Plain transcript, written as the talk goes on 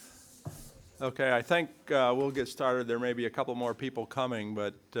Okay, I think we'll get started. There may be a couple more people coming,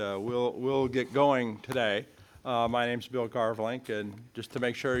 but we'll get going today. My name's Bill Garvelink, and just to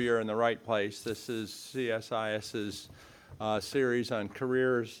make sure you're in the right place, this is CSIS's series on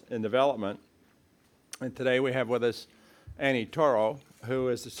careers in development. And today we have with us Annie Toro, who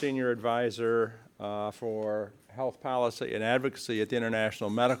is the Senior Advisor for Health Policy and Advocacy at the International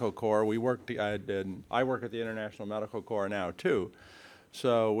Medical Corps. I work at the International Medical Corps now, too.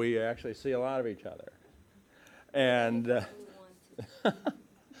 So we actually see a lot of each other. And and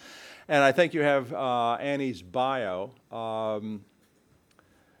I think you have Annie's bio.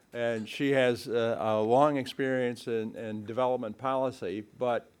 And she has a long experience in development policy,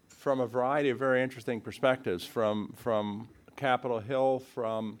 but from a variety of very interesting perspectives, from Capitol Hill,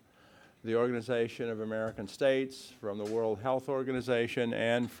 from the Organization of American States, from the World Health Organization,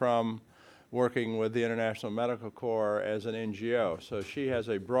 and from working with the International Medical Corps as an NGO. So she has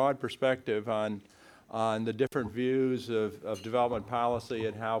a broad perspective on the different views of development policy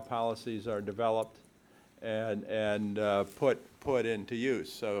and how policies are developed and put into use.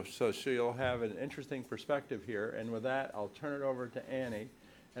 So she'll have an interesting perspective here. And with that, I'll turn it over to Annie.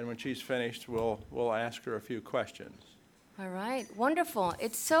 And when she's finished, we'll ask her a few questions. All right, wonderful.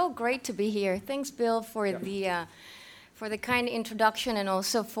 It's so great to be here. Thanks, Bill, for the kind introduction and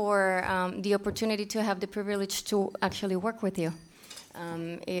also for the opportunity to have the privilege to actually work with you.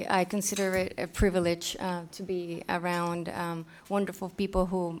 I consider it a privilege to be around wonderful people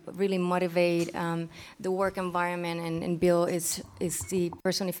who really motivate the work environment, and Bill is the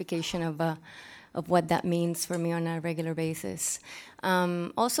personification of what that means for me on a regular basis.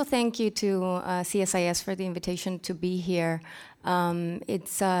 Also, thank you to CSIS for the invitation to be here.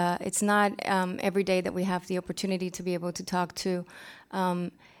 It's not every day that we have the opportunity to be able to talk to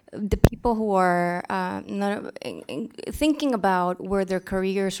the people who are not thinking about where their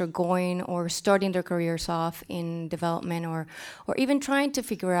careers are going or starting their careers off in development or even trying to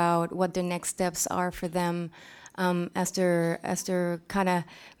figure out what the next steps are for them as they're kind of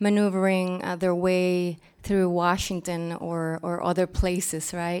maneuvering their way through Washington or other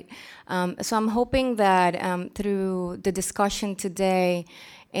places, right? So I'm hoping that through the discussion today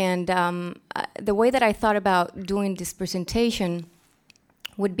and the way that I thought about doing this presentation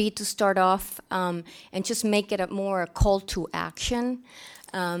would be to start off and just make it a more call to action,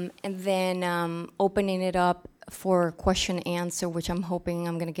 and then opening it up for question answer, which I'm hoping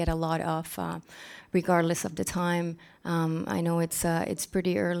I'm going to get a lot of, regardless of the time. I know it's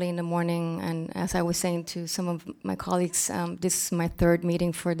pretty early in the morning, and as I was saying to some of my colleagues, this is my third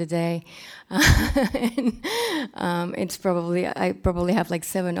meeting for the day. And, I probably have like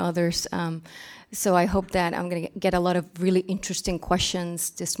 7 others. So I hope that I'm going to get a lot of really interesting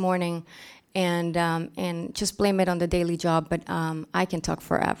questions this morning, and just blame it on the daily job, but I can talk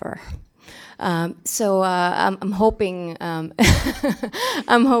forever. So I'm hoping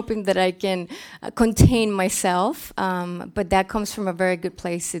I'm hoping that I can contain myself, but that comes from a very good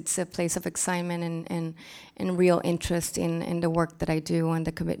place. It's a place of excitement and real interest in the work that I do and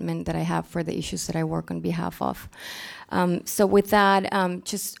the commitment that I have for the issues that I work on behalf of. So with that,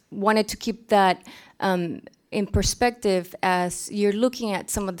 just wanted to keep that in perspective as you're looking at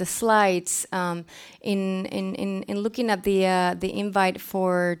some of the slides. In looking at the invite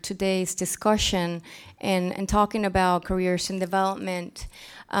for today's discussion and talking about careers in development,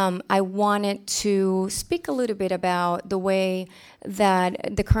 I wanted to speak a little bit about the way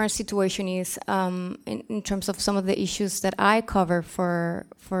that the current situation is in terms of some of the issues that I cover for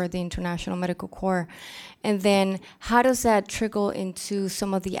the International Medical Corps. And then how does that trickle into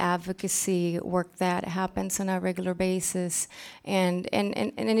some of the advocacy work that happens on a regular basis? And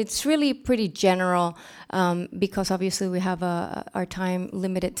it's really pretty general because obviously we have our time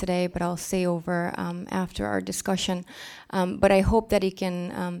limited today, but I'll stay over after our discussion. But I hope that it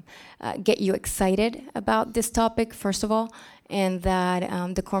can get you excited about this topic, first of all, and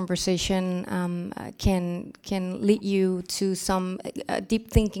that the conversation can lead you to some deep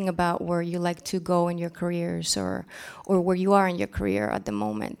thinking about where you like to go in your careers or where you are in your career at the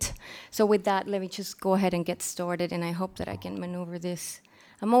moment. So with that, let me just go ahead and get started, and I hope that I can maneuver this.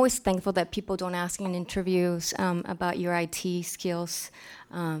 I'm always thankful that people don't ask in interviews about your IT skills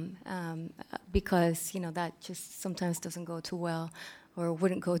because, that just sometimes doesn't go too well. Or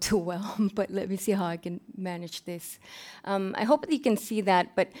wouldn't go too well, but let me see how I can manage this. I hope that you can see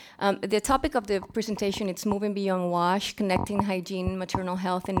that, but the topic of the presentation, it's Moving Beyond WASH, Connecting Hygiene, Maternal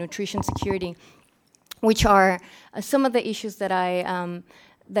Health, and Nutrition Security, which are some of the issues that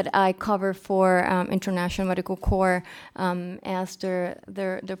I cover for International Medical Corps as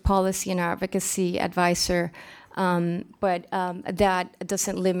their policy and advocacy advisor But that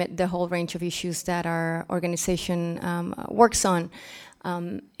doesn't limit the whole range of issues that our organization works on.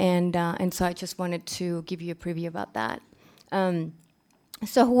 And so I just wanted to give you a preview about that.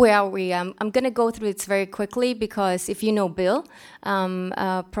 So who are we? I'm going to go through this very quickly because if you know Bill,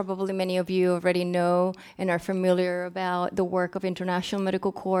 probably many of you already know and are familiar about the work of International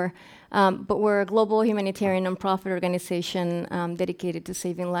Medical Corps. But we're a global humanitarian nonprofit organization dedicated to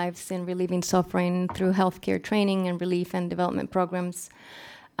saving lives and relieving suffering through healthcare training and relief and development programs.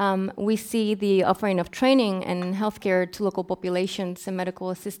 We see the offering of training and healthcare to local populations and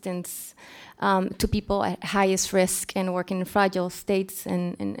medical assistance to people at highest risk and working in fragile states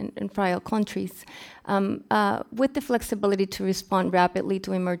and fragile countries with the flexibility to respond rapidly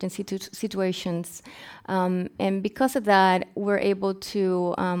to emergency situations. And because of that, we're able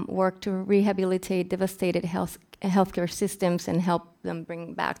to work to rehabilitate devastated healthcare systems and help them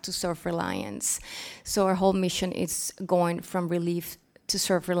bring back to self-reliance. So our whole mission is going from relief to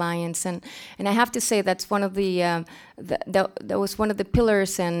self-reliance, and I have to say that's one of that was one of the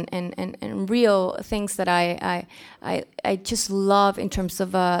pillars and real things that I just love in terms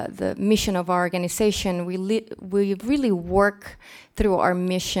of the mission of our organization. We really work through our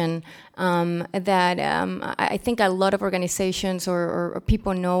mission that I think a lot of organizations or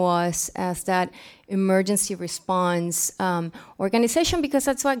people know us as that emergency response organization because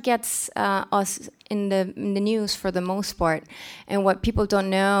that's what gets us in the news for the most part. And what people don't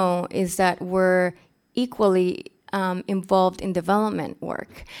know is that we're equally involved in development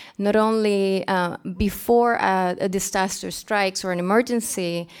work. Not only before a disaster strikes or an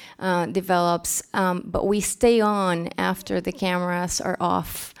emergency develops, but we stay on after the cameras are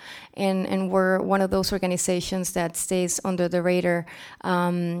off. And we're one of those organizations that stays under the radar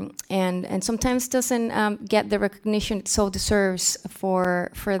and sometimes doesn't get the recognition it so deserves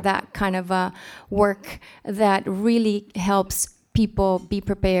for that kind of work that really helps people be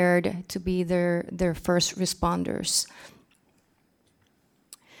prepared to be their first responders.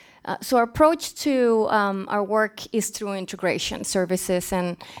 So our approach to our work is through integration services,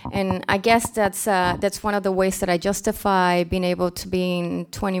 and I guess that's one of the ways that I justify being able to be in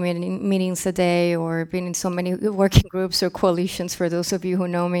 20 meetings a day or being in so many working groups or coalitions, for those of you who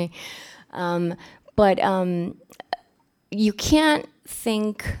know me. But you can't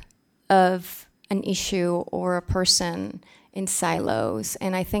think of an issue or a person in silos,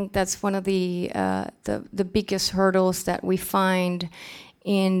 and I think that's one of the biggest hurdles that we find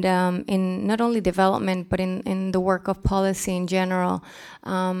in not only development but in the work of policy in general.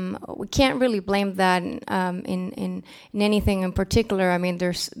 We can't really blame that in anything in particular. I mean,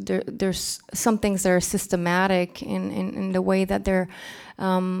 there's some things that are systematic in the way that they're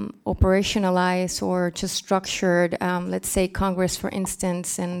operationalized or just structured. Let's say Congress, for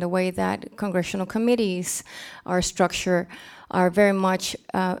instance, and the way that congressional committees are structured are very much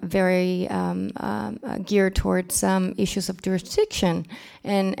geared towards issues of jurisdiction,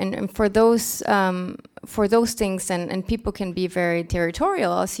 and for those things, and people can be very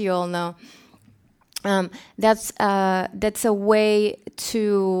territorial, as you all know. That's a way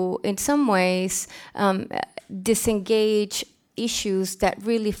to, in some ways, disengage issues that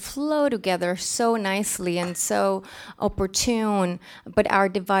really flow together so nicely and so opportune, but are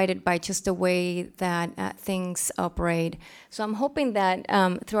divided by just the way that things operate. So I'm hoping that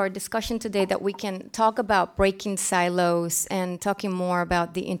through our discussion today that we can talk about breaking silos and talking more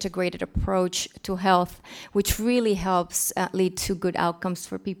about the integrated approach to health, which really helps lead to good outcomes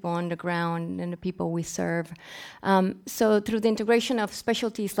for people on the ground and the people we serve. So through the integration of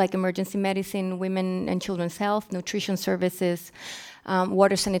specialties like emergency medicine, women and children's health, nutrition services,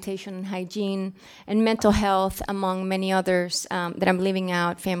 water sanitation and hygiene, and mental health, among many others that I'm leaving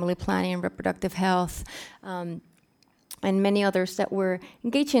out, family planning and reproductive health, and many others that we're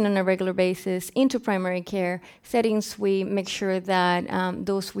engaging on a regular basis into primary care settings. We make sure that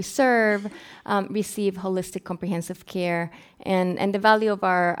those we serve receive holistic, comprehensive care, and the value of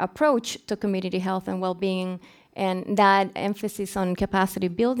our approach to community health and well-being and that emphasis on capacity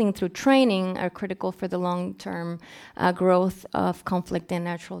building through training are critical for the long-term growth of conflict and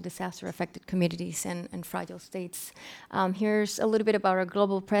natural disaster-affected communities and fragile states. Here's a little bit about our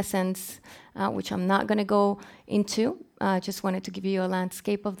global presence, which I'm not going to go into. Just wanted to give you a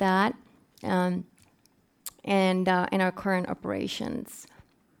landscape of that and our current operations.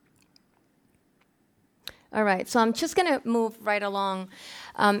 All right, so I'm just going to move right along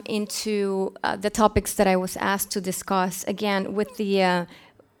into the topics that I was asked to discuss, again, with the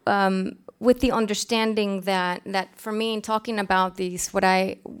understanding that for me, in talking about these, what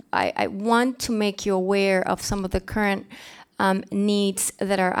I want to make you aware of some of the current needs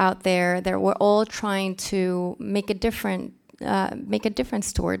that are out there that we're all trying to make a difference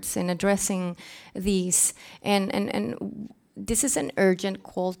towards in addressing these. And this is an urgent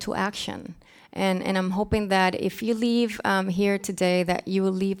call to action. And I'm hoping that if you leave here today, that you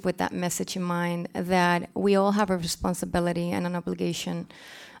will leave with that message in mind, that we all have a responsibility and an obligation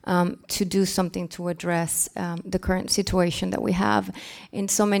to do something to address the current situation that we have in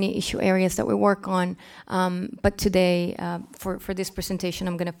so many issue areas that we work on. But today, for this presentation,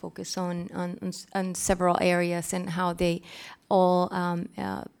 I'm going to focus on several areas and how they all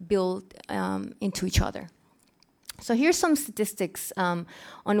build into each other. So here's some statistics on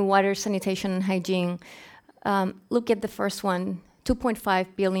water, sanitation, and hygiene. Look at the first one.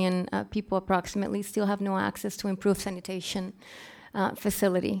 2.5 billion people approximately still have no access to improved sanitation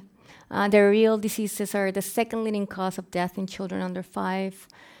facility. Diarrheal diseases are the second leading cause of death in children under 5,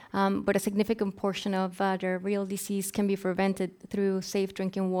 but a significant portion of diarrheal disease can be prevented through safe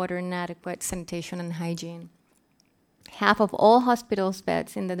drinking water and adequate sanitation and hygiene. Half of all hospitals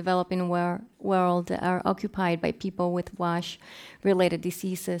beds in the developing world are occupied by people with WASH-related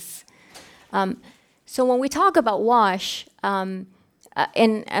diseases. So when we talk about WASH, and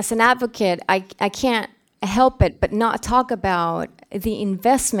as an advocate, I can't help it but not talk about the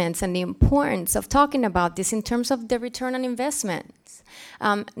investments and the importance of talking about this in terms of the return on investments.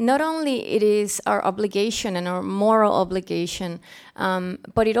 Not only it is our obligation and our moral obligation,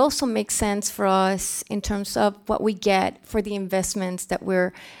 but it also makes sense for us in terms of what we get for the investments that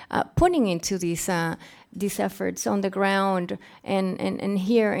we're putting into these efforts on the ground and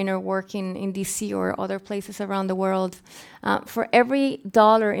here in our work in DC or other places around the world. For every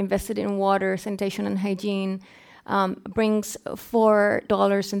dollar invested in water, sanitation, and hygiene, brings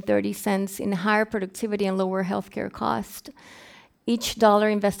 $4.30 in higher productivity and lower healthcare cost. Each dollar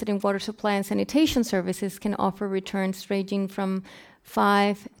invested in water supply and sanitation services can offer returns ranging from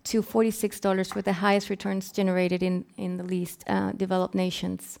 $5 to $46, with the highest returns generated in the least developed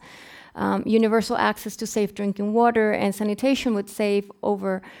nations. Universal access to safe drinking water and sanitation would save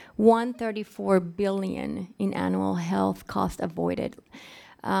over $134 billion in annual health cost avoided,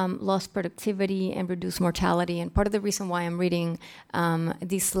 lost productivity, and reduced mortality. And part of the reason why I'm reading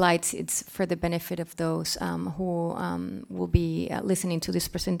these slides, it's for the benefit of those who will be listening to this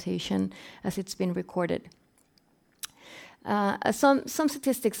presentation as it's been recorded. Some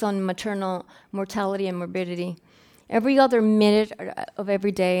statistics on maternal mortality and morbidity. Every other minute of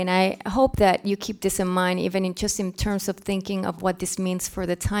every day, and I hope that you keep this in mind, even in terms of thinking of what this means for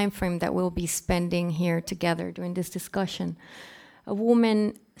the time frame that we'll be spending here together during this discussion. A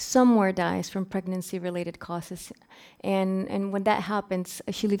woman somewhere dies from pregnancy-related causes, and when that happens,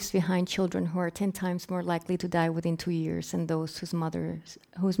 she leaves behind children who are 10 times more likely to die within 2 years than those whose mother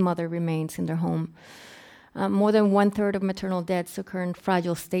remains in their home. More than 1/3 of maternal deaths occur in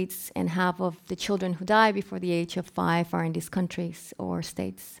fragile states, and half of the children who die before the age of 5 are in these countries or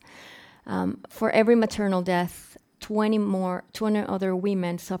states. For every maternal death, 20 other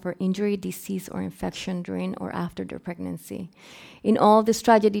women suffer injury, disease, or infection during or after their pregnancy. In all, this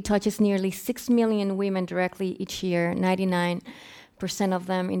tragedy touches nearly 6 million women directly each year, 99% of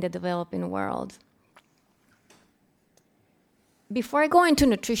them in the developing world. Before I go into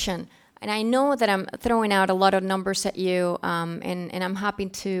nutrition, and I know that I'm throwing out a lot of numbers at you, and I'm happy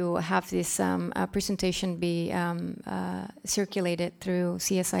to have this presentation be circulated through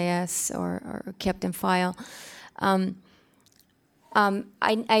CSIS or kept in file. I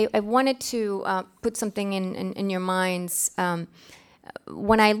wanted to put something in your minds.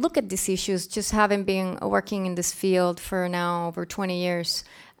 When I look at these issues, just having been working in this field for now over 20 years,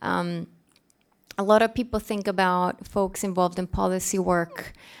 a lot of people think about folks involved in policy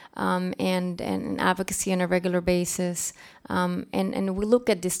work and advocacy on a regular basis. And we look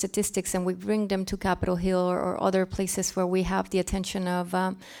at the statistics and we bring them to Capitol Hill or other places where we have the attention of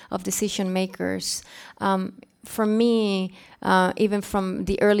decision makers. For me, even from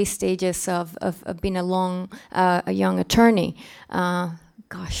the early stages of being a young attorney, I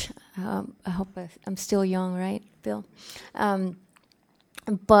hope I'm still young, right, Bill?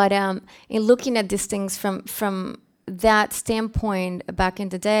 But in looking at these things from that standpoint back in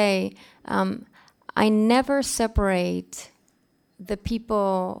the day, I never separate the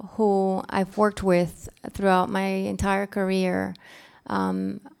people who I've worked with throughout my entire career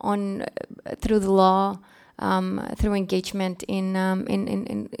through the law, through engagement in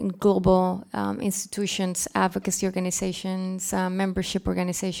global institutions, advocacy organizations, membership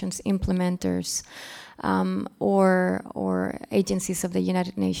organizations, implementers, or agencies of the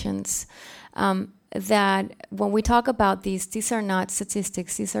United Nations. That when we talk about these are not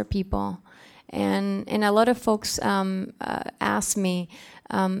statistics, these are people. And a lot of folks ask me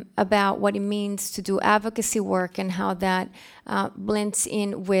about what it means to do advocacy work and how that blends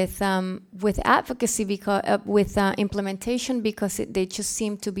in with advocacy, because with implementation, because they just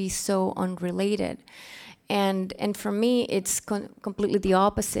seem to be so unrelated. And for me, it's completely the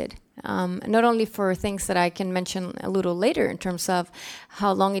opposite. Not only for things that I can mention a little later in terms of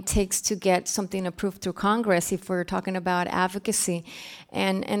how long it takes to get something approved through Congress if we're talking about advocacy,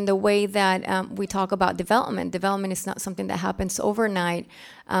 and the way that we talk about development. Development is not something that happens overnight,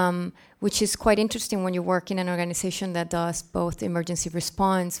 which is quite interesting when you work in an organization that does both emergency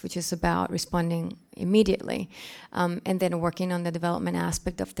response, which is about responding immediately, and then working on the development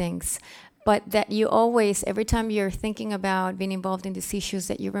aspect of things. But that you always, every time you're thinking about being involved in these issues,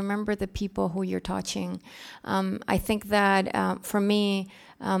 that you remember the people who you're touching. I think that for me,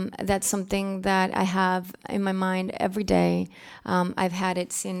 that's something that I have in my mind every day. I've had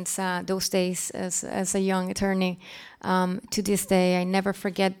it since those days as a young attorney. To this day, I never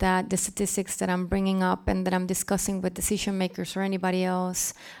forget that the statistics that I'm bringing up and that I'm discussing with decision makers or anybody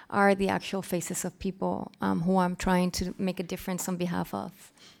else are the actual faces of people who I'm trying to make a difference on behalf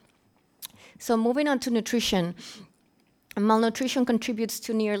of. So moving on to nutrition. Malnutrition contributes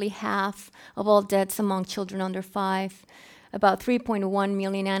to nearly half of all deaths among children under 5, about 3.1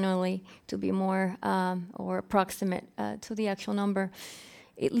 million annually, to be more or approximate to the actual number.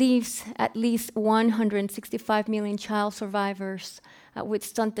 It leaves at least 165 million child survivors with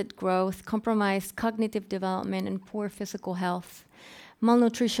stunted growth, compromised cognitive development, and poor physical health.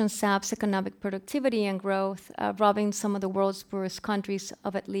 Malnutrition saps economic productivity and growth, robbing some of the world's poorest countries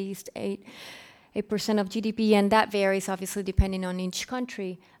of at least 8% of GDP, and that varies obviously depending on each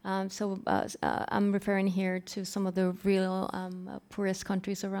country. I'm referring here to some of the real poorest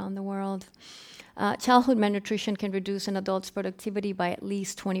countries around the world. Childhood malnutrition can reduce an adult's productivity by at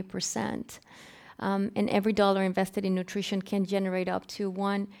least 20%. And every dollar invested in nutrition can generate up to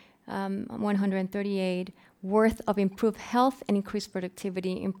 138 worth of improved health and increased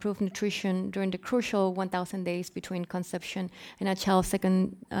productivity. Improved nutrition during the crucial 1,000 days between conception and a child's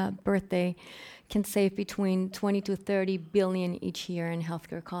second birthday can save between 20 to 30 billion each year in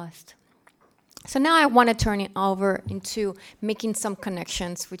healthcare costs. So now I want to turn it over into making some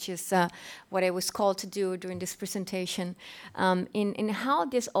connections, which is what I was called to do during this presentation, in how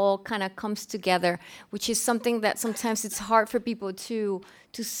this all kind of comes together, which is something that sometimes it's hard for people to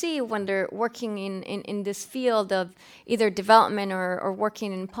see when they're working in this field of either development or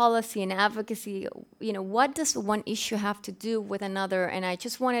working in policy and advocacy. You know, what does one issue have to do with another? And I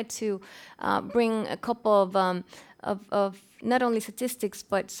just wanted to bring a couple of not only statistics,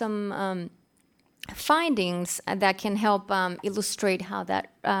 but some findings that can help illustrate how that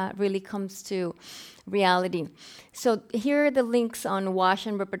really comes to reality. So here are the links on WASH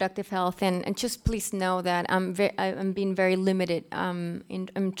and reproductive health, and just please know that I'm being very limited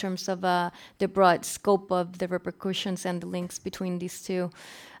in terms of the broad scope of the repercussions and the links between these two.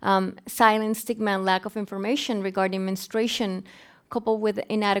 Silence, stigma, and lack of information regarding menstruation, coupled with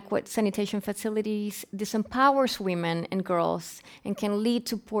inadequate sanitation facilities, disempowers women and girls and can lead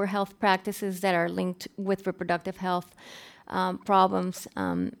to poor health practices that are linked with reproductive health problems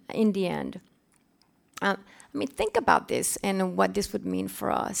in the end. I mean, think about this and what this would mean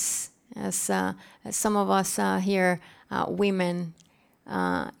for us as some of us here, women,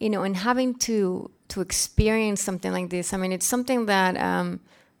 and having to experience something like this. I mean, it's something that,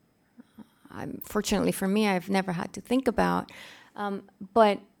 fortunately for me, I've never had to think about.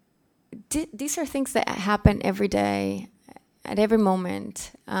 But these are things that happen every day, at every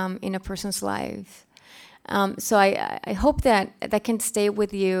moment in a person's life. So I hope that can stay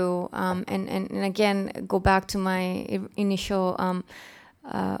with you and again, go back to my initial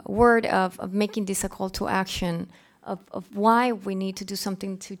word of making this a call to action of why we need to do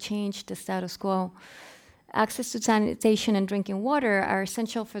something to change the status quo. Access to sanitation and drinking water are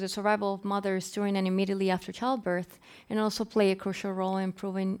essential for the survival of mothers during and immediately after childbirth, and also play a crucial role in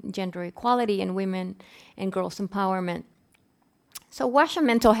improving gender equality and women and girls' empowerment. So WASH and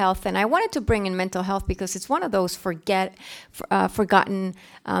mental health, and I wanted to bring in mental health because it's one of those forgotten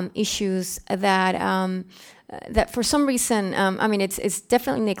issues that for some reason, it's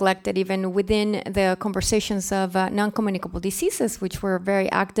definitely neglected even within the conversations of noncommunicable diseases, which we're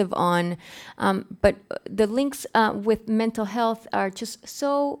very active on. But the links with mental health are just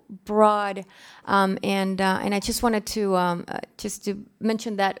so broad, and I just wanted to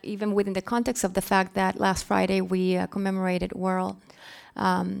mention that even within the context of the fact that last Friday we commemorated World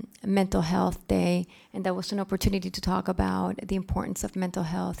Mental Health Day, and that was an opportunity to talk about the importance of mental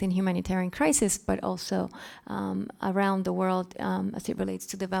health in humanitarian crisis, but also around the world as it relates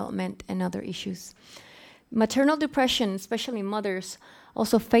to development and other issues. Maternal depression, especially mothers,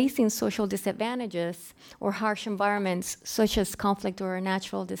 also facing social disadvantages or harsh environments such as conflict or a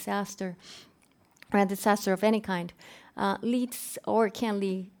natural disaster, or a disaster of any kind, leads or can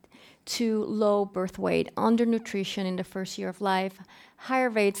lead to low birth weight, undernutrition in the first year of life, higher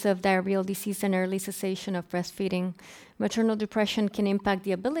rates of diarrheal disease, and early cessation of breastfeeding. Maternal depression can impact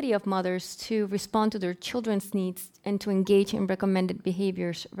the ability of mothers to respond to their children's needs and to engage in recommended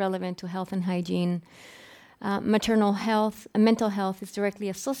behaviors relevant to health and hygiene. Mental health is directly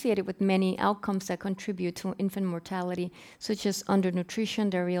associated with many outcomes that contribute to infant mortality, such as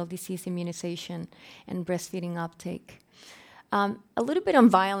undernutrition, diarrheal disease, immunization, and breastfeeding uptake. A little bit on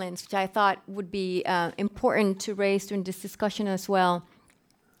violence, which I thought would be important to raise during this discussion as well.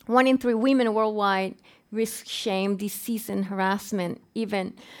 1 in 3 women worldwide risk shame, disease, and harassment,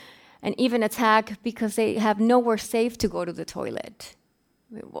 even attack because they have nowhere safe to go to the toilet.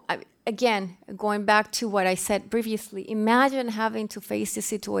 Again, going back to what I said previously, imagine having to face this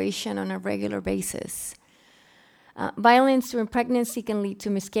situation on a regular basis. Violence during pregnancy can lead to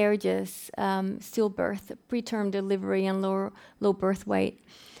miscarriages, stillbirth, preterm delivery, and low birth weight.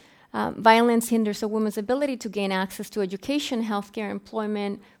 Violence hinders a woman's ability to gain access to education, healthcare,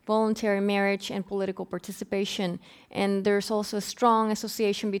 employment, voluntary marriage, and political participation. And there's also a strong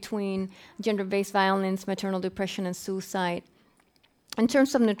association between gender-based violence, maternal depression, and suicide. In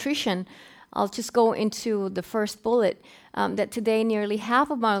terms of nutrition, I'll just go into the first bullet, that today nearly half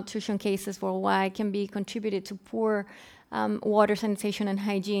of malnutrition cases worldwide can be contributed to poor water, sanitation, and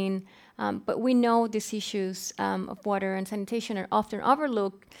hygiene. But we know these issues of water and sanitation are often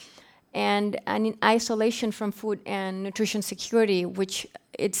overlooked and in isolation from food and nutrition security, which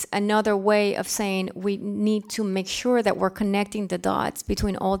it's another way of saying we need to make sure that we're connecting the dots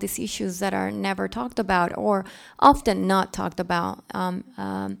between all these issues that are never talked about or often not talked about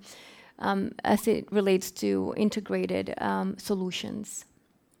as it relates to integrated solutions.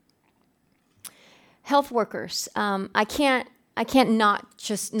 Health workers, I can't not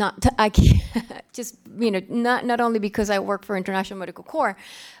only because I work for International Medical Corps,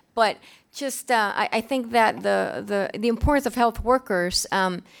 but just I think that the importance of health workers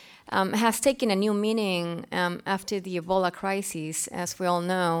has taken a new meaning after the Ebola crisis, as we all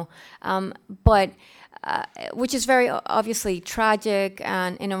know, but which is very obviously tragic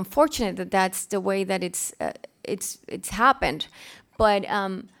and unfortunate that that's the way that it's happened. But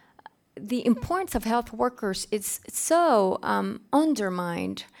the importance of health workers is so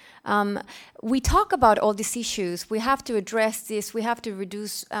undermined. We talk about all these issues. We have to address this. We have to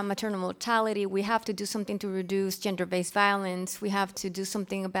reduce maternal mortality. We have to do something to reduce gender-based violence. We have to do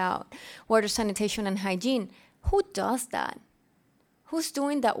something about water, sanitation, and hygiene. Who does that? Who's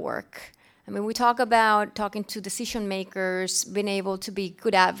doing that work? I mean, we talk about talking to decision makers, being able to be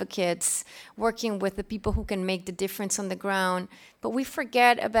good advocates, working with the people who can make the difference on the ground. But we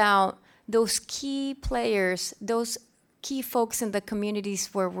forget about those key players, those key folks in the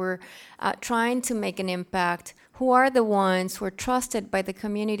communities where we're trying to make an impact, who are the ones who are trusted by the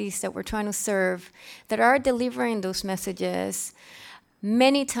communities that we're trying to serve, that are delivering those messages,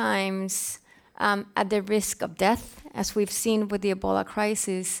 many times at the risk of death, as we've seen with the Ebola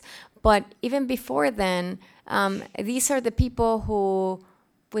crisis. But even before then, these are the people who,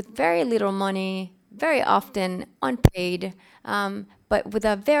 with very little money, very often unpaid, but with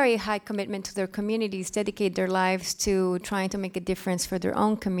a very high commitment to their communities, dedicate their lives to trying to make a difference for their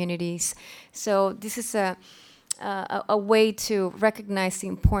own communities. So this is a way to recognize the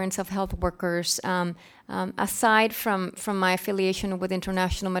importance of health workers. Aside from my affiliation with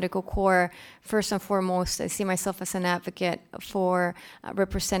International Medical Corps, first and foremost, I see myself as an advocate for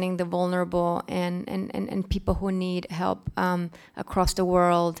representing the vulnerable and people who need help across the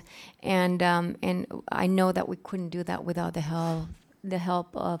world. And I know that we couldn't do that without the help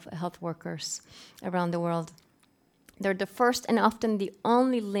of health workers around the world. They're the first and often the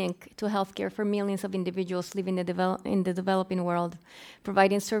only link to healthcare for millions of individuals living in the developing world,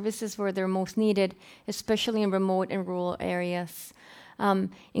 providing services where they're most needed, especially in remote and rural areas.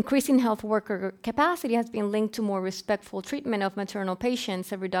 Increasing health worker capacity has been linked to more respectful treatment of maternal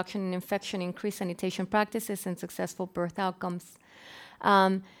patients, a reduction in infection, increased sanitation practices, and successful birth outcomes.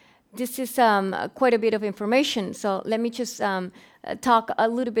 this is quite a bit of information. So let me just talk a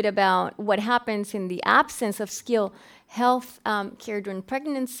little bit about what happens in the absence of skilled health care during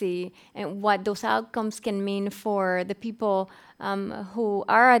pregnancy and what those outcomes can mean for the people who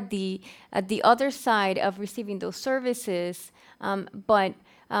are at the other side of receiving those services. But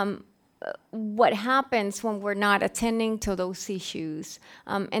what happens when we're not attending to those issues,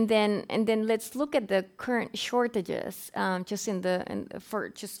 and then let's look at the current shortages. For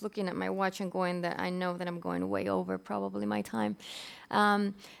just looking at my watch and going that I know that I'm going way over probably my time.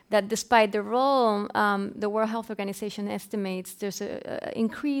 That despite the role, the World Health Organization estimates there's a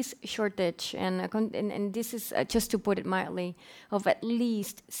increased shortage, and this is just to put it mildly, of at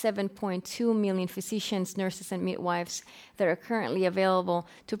least 7.2 million physicians, nurses, and midwives that are currently available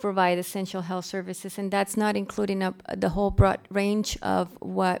to provide essential health services, and that's not including up the whole broad range of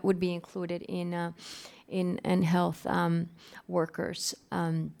what would be included in health workers.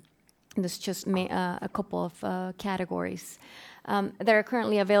 There's just a couple of categories that are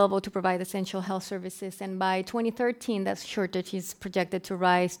currently available to provide essential health services. And by 2013, that shortage is projected to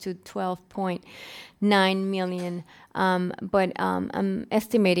rise to 12.9 million. But I'm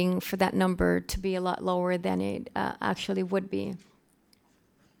estimating for that number to be a lot lower than it actually would be.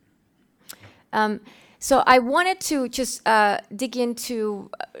 So I wanted to just dig into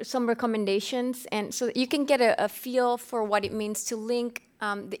some recommendations, and so that you can get a feel for what it means to link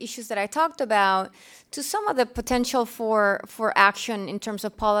the issues that I talked about to some of the potential for action in terms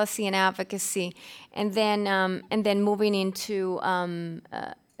of policy and advocacy, and then moving into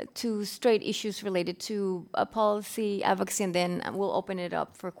to straight issues related to policy, advocacy, and then we'll open it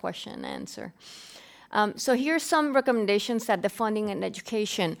up for question and answer. So here's some recommendations at the funding and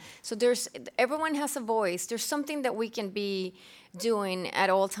education. So everyone has a voice. There's something that we can be doing at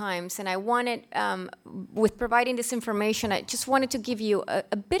all times. And I wanted, with providing this information, I just wanted to give you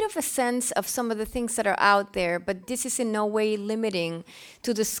a bit of a sense of some of the things that are out there, but this is in no way limiting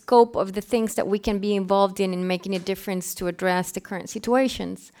to the scope of the things that we can be involved in making a difference to address the current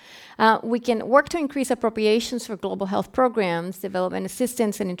situations. We can work to increase appropriations for global health programs, development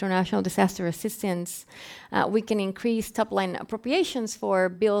assistance, and international disaster assistance. We can increase top-line appropriations for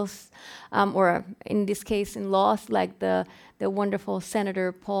bills, or in this case, in laws like the wonderful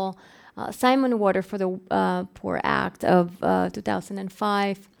Senator Paul Simon Water for the Poor Act of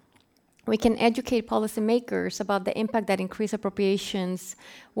 2005. We can educate policymakers about the impact that increased appropriations,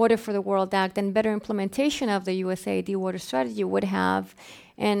 Water for the World Act, and better implementation of the USAID water strategy would have,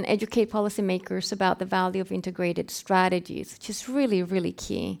 and educate policymakers about the value of integrated strategies, which is really, really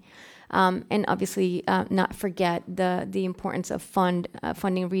key. And obviously, not forget the importance of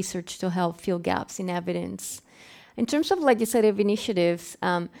funding research to help fill gaps in evidence. In terms of legislative initiatives,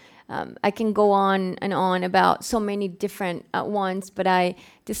 I can go on and on about so many different ones, but I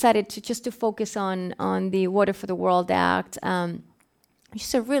decided to focus on the Water for the World Act, which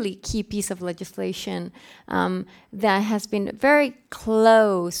is a really key piece of legislation that has been very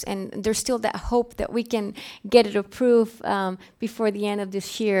close, and there's still that hope that we can get it approved before the end of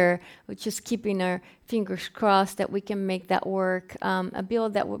this year. We're just keeping our fingers crossed that we can make that work. A bill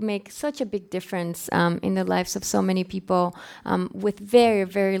that would make such a big difference in the lives of so many people with very,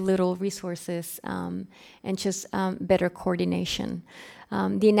 very little resources and just better coordination.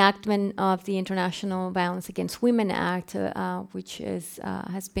 The enactment of the International Violence Against Women Act, which has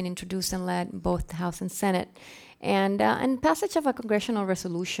been introduced and led both the House and Senate, and passage of a congressional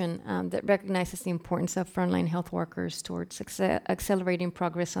resolution that recognizes the importance of frontline health workers towards accelerating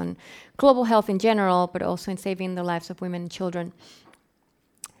progress on global health in general, but also in saving the lives of women and children.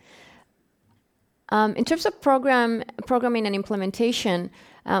 In terms of programming and implementation,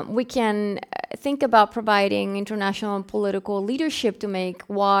 we can think about providing international and political leadership to make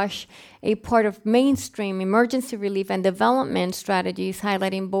WASH a part of mainstream emergency relief and development strategies,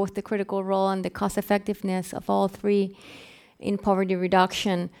 highlighting both the critical role and the cost effectiveness of all three in poverty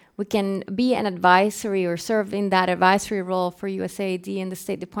reduction. We can be an advisory or serve in that advisory role for USAID and the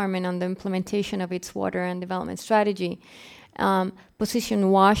State Department on the implementation of its water and development strategy.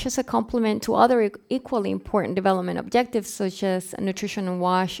 Position WASH as a complement to other equally important development objectives, such as nutrition and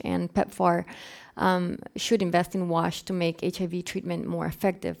WASH, and PEPFAR should invest in WASH to make HIV treatment more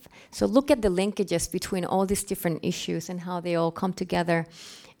effective. So look at the linkages between all these different issues and how they all come together.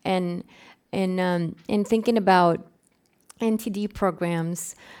 And thinking about NTD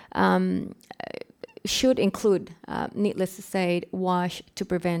programs, should include, needless to say, WASH to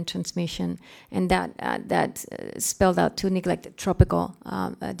prevent transmission, and that's spelled out to neglected tropical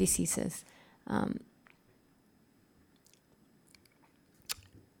diseases. In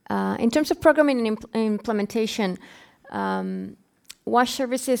terms of programming and implementation, WASH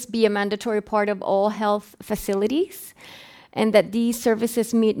services be a mandatory part of all health facilities, and that these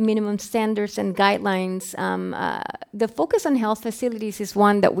services meet minimum standards and guidelines. The focus on health facilities is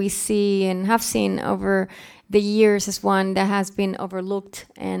one that we see and have seen over the years as one that has been overlooked,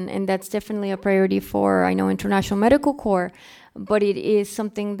 and that's definitely a priority for, I know, International Medical Corps, but it is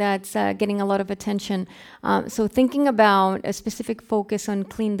something that's getting a lot of attention. So thinking about a specific focus on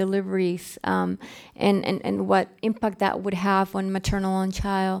clean deliveries and what impact that would have on maternal and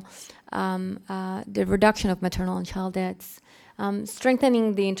child, the reduction of maternal and child deaths,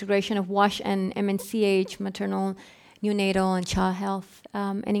 strengthening the integration of WASH and MNCH, maternal, neonatal, and child health,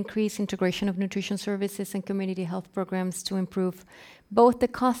 and increase integration of nutrition services and community health programs to improve both the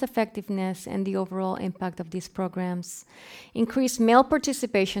cost effectiveness and the overall impact of these programs. Increase male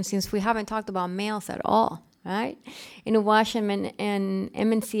participation, since we haven't talked about males at all, right? In WASH and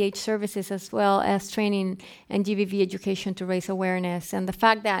MNCH services, as well as training and GBV education to raise awareness. And the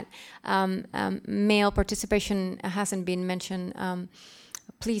fact that male participation hasn't been mentioned,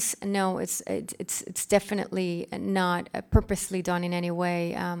 please know it's definitely not purposely done in any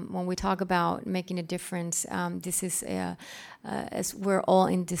way. When we talk about making a difference, this is as we're all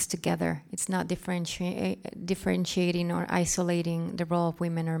in this together. It's not differentiating or isolating the role of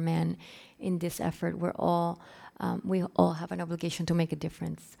women or men in this effort. We all have an obligation to make a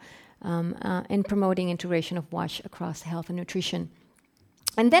difference in promoting integration of WASH across health and nutrition.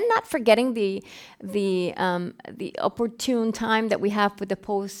 And then not forgetting the opportune time that we have with the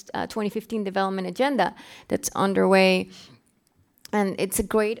post-2015 development agenda that's underway. And it's a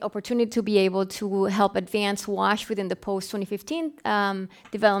great opportunity to be able to help advance WASH within the post-2015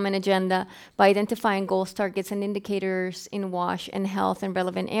 development agenda by identifying goals, targets, and indicators in WASH and health and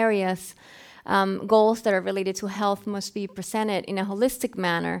relevant areas. Goals that are related to health must be presented in a holistic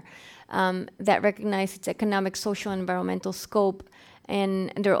manner that recognize its economic, social, and environmental scope.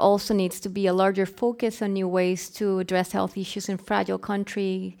 And there also needs to be a larger focus on new ways to address health issues in fragile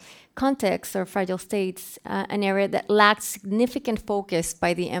country contexts or fragile states, an area that lacked significant focus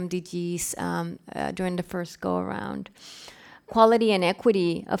by the MDGs during the first go-around. Quality and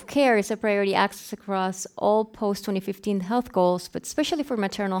equity of care is a priority access across all post-2015 health goals, but especially for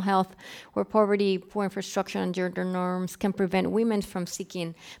maternal health, where poverty, poor infrastructure, and gender norms can prevent women from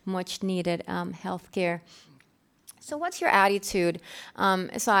seeking much-needed health care. So what's your attitude?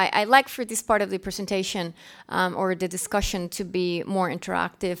 So I like for this part of the presentation or the discussion to be more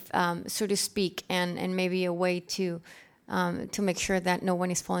interactive, so to speak, and maybe a way to make sure that no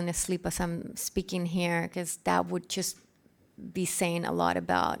one is falling asleep as I'm speaking here, because that would just be saying a lot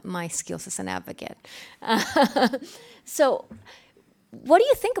about my skills as an advocate. So what do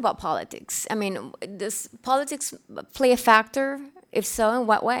you think about politics? I mean, does politics play a factor? If so, in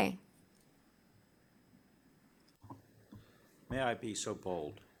what way? May I be so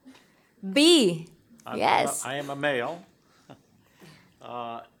bold? Yes. I am a male.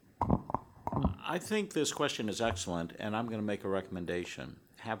 I think this question is excellent, and I'm going to make a recommendation.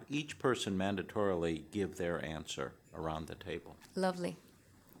 Have each person mandatorily give their answer around the table. Lovely.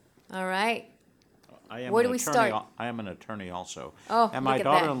 All right. Where do we start? I am an attorney also. Oh, and my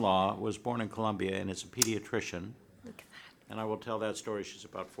daughter-in-law was born in Colombia and is a pediatrician. Look at that. And I will tell that story. She's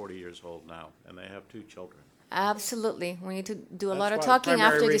about 40 years old now, and they have 2 children. Absolutely. We need to do a lot of That's talking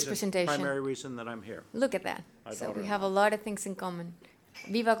after this presentation. Primary reason that I'm here. Look at that. So we have a lot of things in common.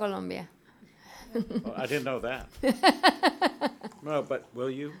 Viva Colombia. Well, I didn't know that. No, but will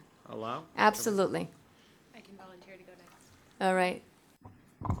you allow? Absolutely. I can volunteer to go next. All right.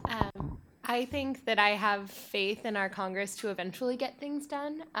 I think that I have faith in our Congress to eventually get things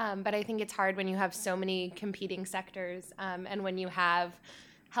done, but I think it's hard when you have so many competing sectors and when you have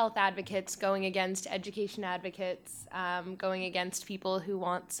health advocates going against education advocates, going against people who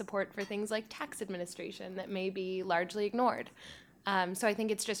want support for things like tax administration that may be largely ignored. So I think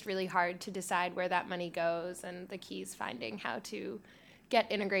it's just really hard to decide where that money goes, and the key is finding how to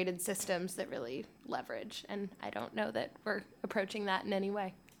get integrated systems that really leverage, and I don't know that we're approaching that in any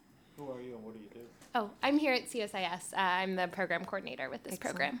way. Who are you and what do you do? Oh, I'm here at CSIS. I'm the program coordinator with this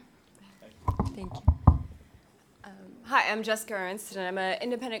program. Thank you. Hi, I'm Jessica Ernst, and I'm an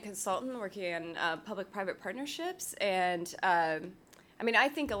independent consultant working on public-private partnerships. And I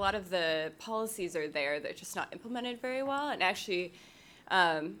think a lot of the policies are there. They're just not implemented very well. And actually,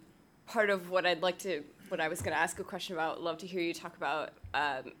 part of what I was going to ask a question about, love to hear you talk about,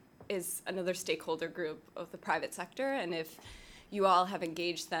 is another stakeholder group of the private sector, and if you all have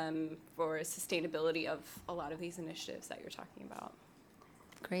engaged them for sustainability of a lot of these initiatives that you're talking about.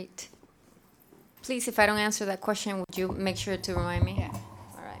 Great. Please, if I don't answer that question, would you make sure to remind me? Yeah.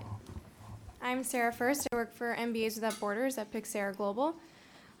 All right. I'm Sarah First. I work for MBAs Without Borders at Pixar Global.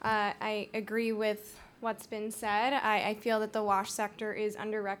 I agree with what's been said. I feel that the WASH sector is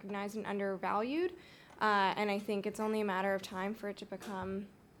under-recognized and undervalued, and I think it's only a matter of time for it to become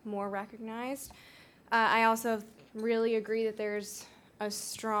more recognized. I also really agree that there's a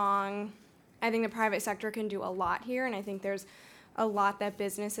strong, I think the private sector can do a lot here, and I think there's a lot that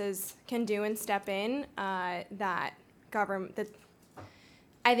businesses can do and step in that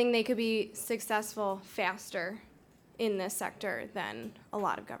I think they could be successful faster in this sector than a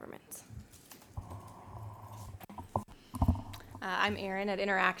lot of governments. I'm Erin at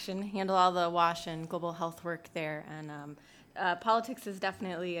Interaction, handle all the WASH and global health work there, and politics is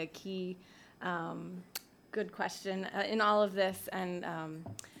definitely a key good question in all of this, and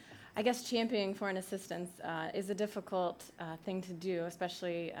I guess championing foreign assistance is a difficult thing to do,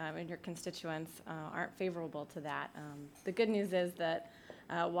 especially when your constituents aren't favorable to that. The good news is that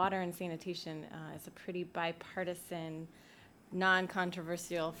water and sanitation is a pretty bipartisan,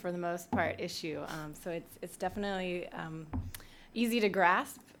 non-controversial, for the most part, issue. So it's definitely easy to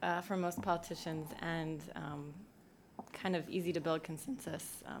grasp for most politicians and kind of easy to build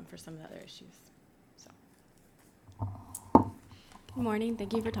consensus for some of the other issues. Good morning.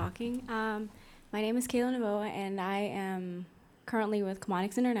 Thank you for talking. My name is Kayla Novoa, and I am currently with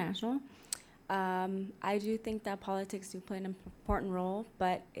Commodics International. I do think that politics do play an important role,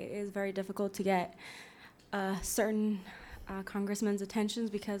 but it is very difficult to get certain congressmen's attentions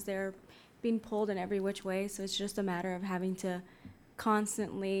because they're being pulled in every which way. So it's just a matter of having to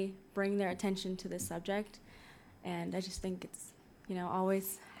constantly bring their attention to this subject. And I just think it's,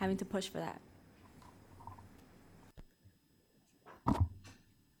 always having to push for that.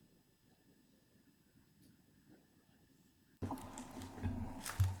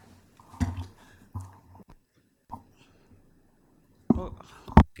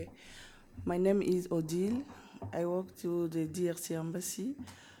 Okay. My name is Odile. I work to the DRC Embassy.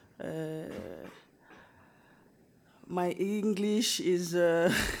 My English is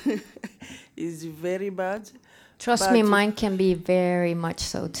is very bad. Trust me, mine can be very much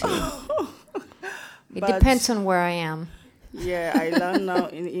so too. It depends on where I am. Yeah, I learn now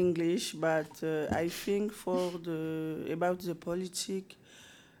in English, but I think about the politics,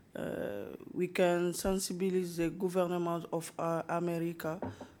 we can sensibilize the government of America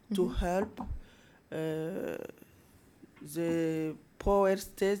to help the poor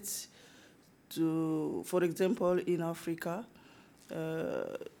states to, for example, in Africa,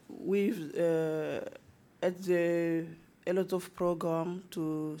 with a lot of program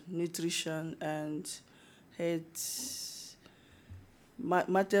to nutrition and health,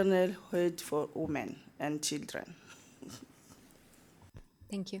 maternal health for women and children.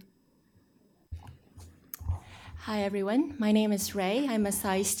 Thank you. Hi, everyone. My name is Ray. I'm a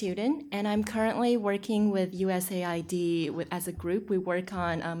PSY student, and I'm currently working with USAID as a group. We work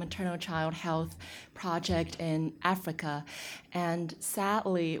on a maternal child health project in Africa, and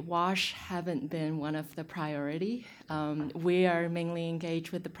sadly, WASH haven't been one of the priority. We are mainly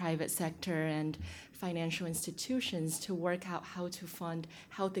engaged with the private sector and financial institutions to work out how to fund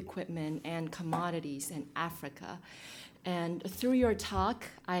health equipment and commodities in Africa. And through your talk,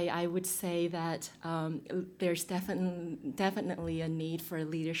 I would say that there's definitely a need for a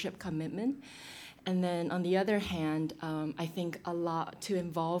leadership commitment. And then on the other hand, I think a lot to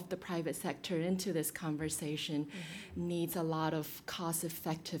involve the private sector into this conversation needs a lot of cost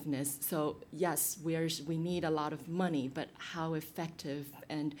effectiveness. So yes, we need a lot of money, but how effective?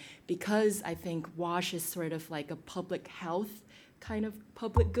 And because I think WASH is sort of like a public health kind of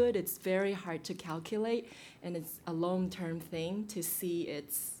public good, it's very hard to calculate, and it's a long-term thing to see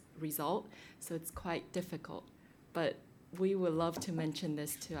its result, so it's quite difficult. But we would love to mention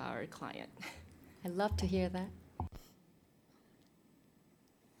this to our client. I'd love to hear that.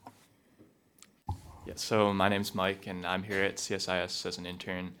 Yeah, so my name's Mike, and I'm here at CSIS as an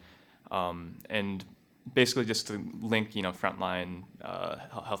intern. And basically just to link, frontline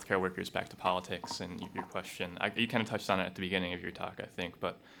healthcare workers back to politics and your question. You kind of touched on it at the beginning of your talk, I think,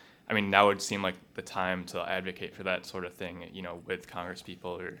 but I mean, now would seem like the time to advocate for that sort of thing, with congresspeople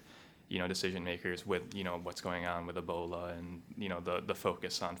or, decision makers with, what's going on with Ebola and, the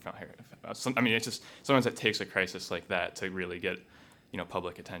focus on front here. I mean, it's just sometimes it takes a crisis like that to really get,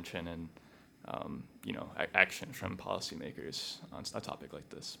 public attention and, action from policymakers on a topic like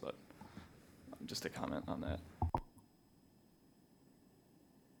this, but just a comment on that.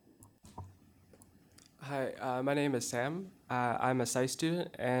 Hi, my name is Sam. I'm a PSY student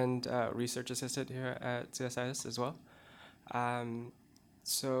and research assistant here at CSIS as well.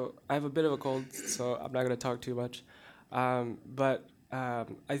 So I have a bit of a cold, so I'm not going to talk too much. But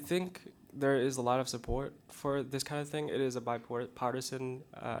I think there is a lot of support for this kind of thing. It is a bipartisan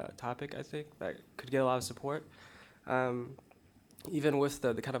topic, I think, that could get a lot of support. Even with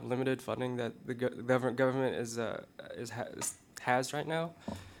the kind of limited funding that the government has right now,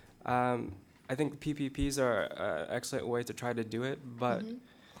 I think PPPs are an excellent way to try to do it. But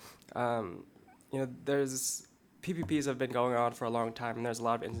there's PPPs have been going on for a long time, and there's a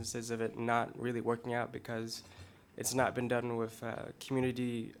lot of instances of it not really working out because it's not been done with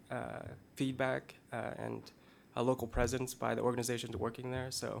community feedback and a local presence by the organizations working there.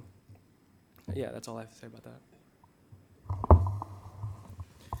 So, yeah, that's all I have to say about that.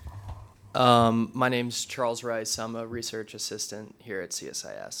 My name's Charles Rice. I'm a research assistant here at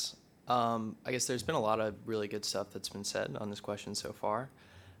CSIS. I guess there's been a lot of really good stuff that's been said on this question so far.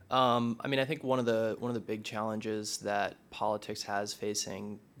 I think one of the big challenges that politics has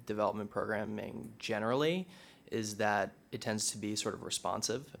facing development programming generally is that it tends to be sort of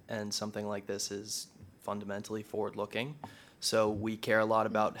responsive, and something like this is fundamentally forward-looking. So we care a lot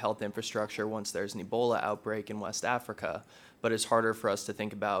about health infrastructure once there's an Ebola outbreak in West Africa, but it's harder for us to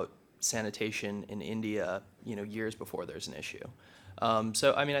think about sanitation in India, years before there's an issue.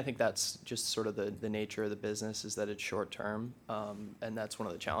 I think that's just sort of the nature of the business, is that it's short term, and that's one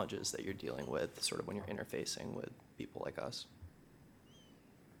of the challenges that you're dealing with sort of when you're interfacing with people like us.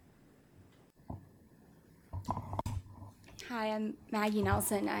 Hi, I'm Maggie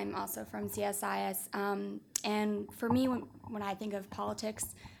Nelson. I'm also from CSIS. And for me, when I think of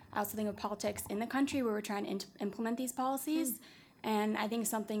politics, I also think of politics in the country where we're trying to implement these policies. And I think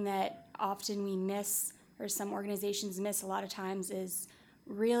something that often we miss, or some organizations miss a lot of times, is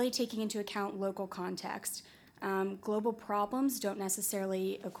really taking into account local context. Global problems don't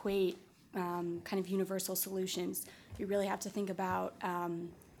necessarily equate kind of universal solutions. You really have to think about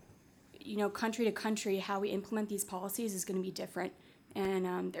country to country, how we implement these policies is going to be different.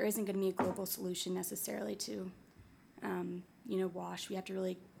 And there isn't going to be a global solution necessarily to, WASH. We have to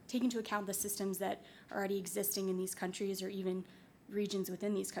really take into account the systems that are already existing in these countries, or even regions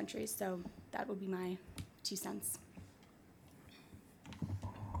within these countries. So that would be my 2 cents.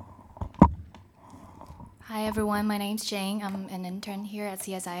 Hi everyone, my name's Jane. I'm an intern here at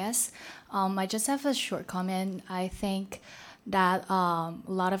CSIS. I just have a short comment. I think that a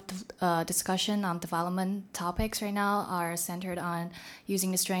lot of discussion on development topics right now are centered on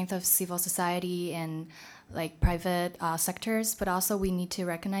using the strength of civil society and private sectors, but also we need to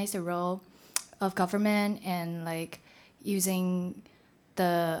recognize the role of government and using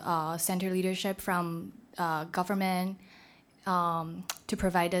the center leadership from government to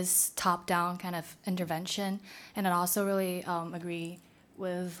provide this top-down kind of intervention. And I also really agree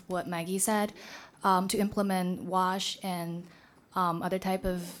with what Maggie said. To implement WASH and other type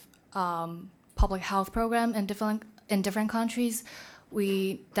of public health program in different countries,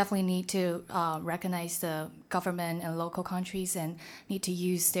 we definitely need to recognize the government and local countries and need to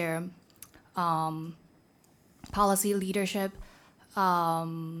use their policy leadership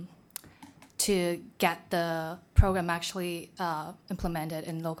to get the program actually implemented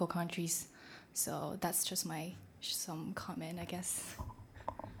in local countries. So that's just some comment, I guess.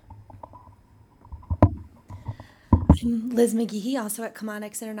 I'm Liz McGehee, also at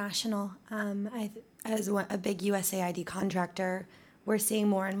Chemonics International. As a big USAID contractor, we're seeing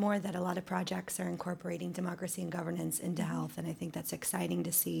more and more that a lot of projects are incorporating democracy and governance into health, and I think that's exciting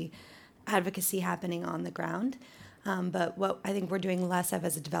to see advocacy happening on the ground. But what I think we're doing less of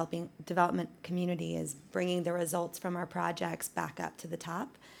as a development community is bringing the results from our projects back up to the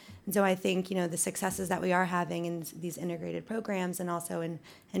top. And so I think, the successes that we are having in these integrated programs and also in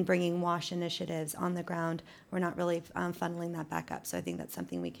bringing WASH initiatives on the ground, we're not really funneling that back up. So I think that's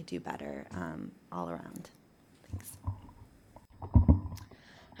something we could do better all around. Thanks.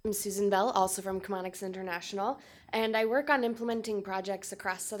 I'm Susan Bell, also from Chemonics International, and I work on implementing projects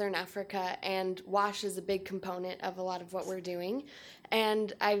across Southern Africa, and WASH is a big component of a lot of what we're doing.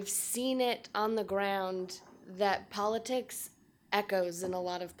 And I've seen it on the ground that politics echoes in a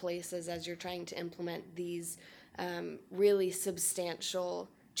lot of places as you're trying to implement these really substantial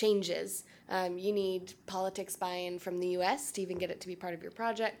changes. You need politics buy-in from the US to even get it to be part of your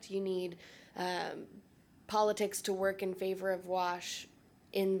project. You need politics to work in favor of WASH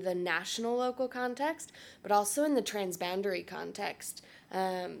in the national local context, but also in the transboundary context.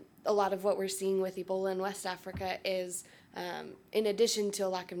 A lot of what we're seeing with Ebola in West Africa is, in addition to a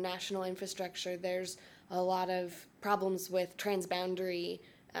lack of national infrastructure, there's a lot of problems with transboundary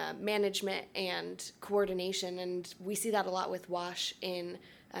management and coordination, and we see that a lot with WASH in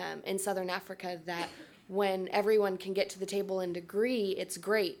Southern Africa, that when everyone can get to the table and agree, it's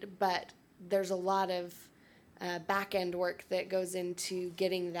great, but there's a lot of back-end work that goes into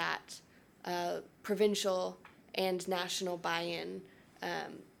getting that provincial and national buy-in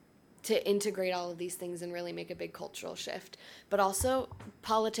to integrate all of these things and really make a big cultural shift. But also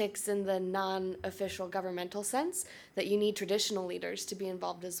politics in the non-official governmental sense, that you need traditional leaders to be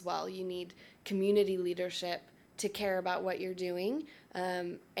involved as well. You need community leadership to care about what you're doing,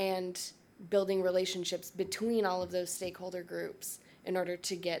 and building relationships between all of those stakeholder groups in order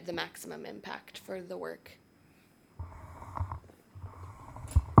to get the maximum impact for the work.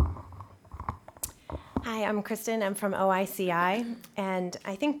 Hi, I'm Kristen. I'm from OICI, and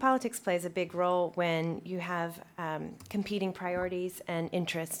I think politics plays a big role when you have competing priorities and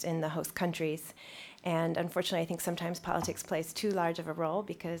interests in the host countries. And unfortunately, I think sometimes politics plays too large of a role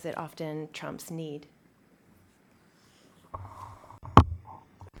because it often trumps need.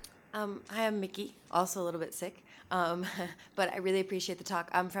 Hi, I'm Mickey, also a little bit sick, but I really appreciate the talk.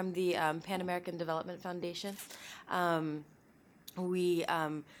 I'm from the Pan American Development Foundation. We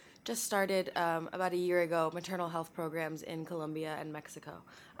just started about a year ago maternal health programs in Colombia and Mexico.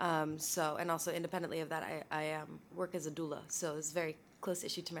 And also independently of that, I work as a doula, so it's a very close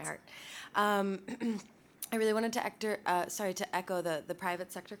issue to my heart. I really wanted to echo the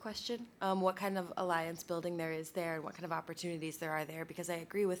private sector question, what kind of alliance building there is there and what kind of opportunities there are there, because I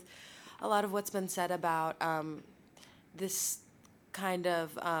agree with a lot of what's been said about this kind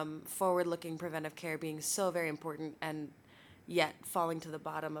of forward-looking preventive care being so very important and yet falling to the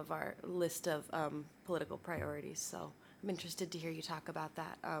bottom of our list of political priorities. So I'm interested to hear you talk about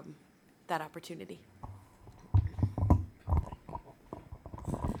that opportunity.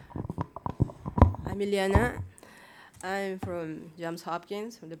 I'm Ileana. I'm from Johns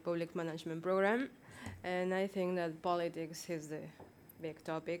Hopkins, from the Public Management Program, and I think that politics is the big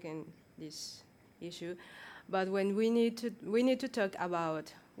topic in this issue. But when we need to talk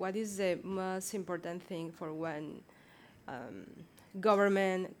about what is the most important thing for one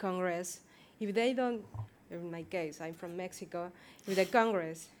government, Congress, if they don't, in my case, I'm from Mexico, if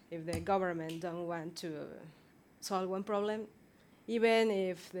the government don't want to solve one problem, even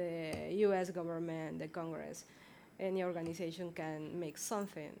if the US government, the Congress, any organization can make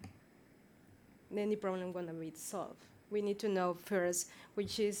something, any problem gonna be solved. We need to know first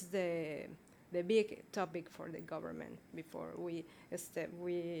which is the big topic for the government before we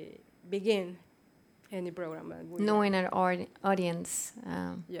begin any program. Knowing our audience,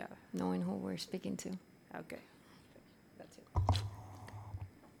 yeah, knowing who we're speaking to. Okay, that's it.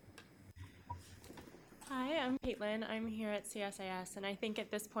 Hi, I'm Caitlin. I'm here at CSIS, and I think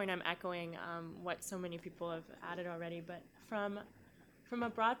at this point I'm echoing what so many people have added already, but from a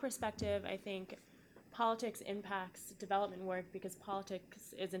broad perspective, I think politics impacts development work because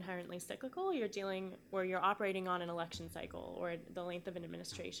politics is inherently cyclical. You're operating on an election cycle or the length of an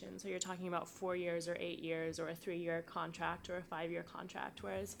administration. So you're talking about 4 years or 8 years or a 3-year contract or a 5-year contract,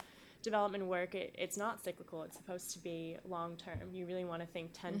 whereas development work, it's not cyclical. It's supposed to be long-term. You really want to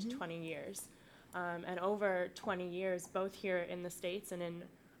think 10 to 20 years. And over 20 years, both here in the States and in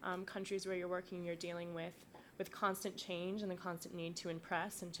countries where you're working, you're dealing with constant change and the constant need to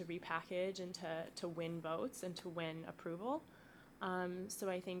impress and to repackage and to win votes and to win approval. So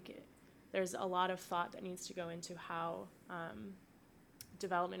I think there's a lot of thought that needs to go into how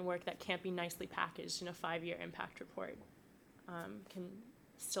development work that can't be nicely packaged in a 5-year impact report can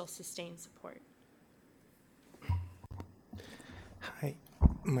still sustain support. Hi,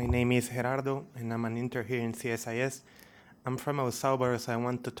 my name is Gerardo, and I'm an intern here in CSIS. I'm from El Salvador, so I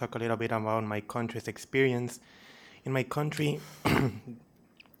want to talk a little bit about my country's experience. In my country,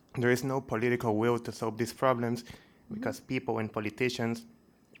 there is no political will to solve these problems because people and politicians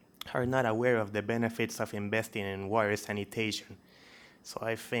are not aware of the benefits of investing in water sanitation. So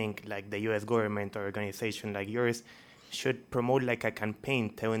I think like the US government or organization like yours should promote like a campaign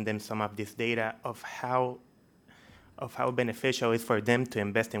telling them some of this data of how beneficial it is for them to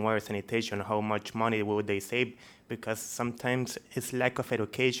invest in water sanitation, how much money will they save, because sometimes it's lack of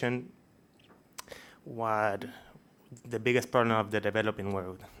education what the biggest problem of the developing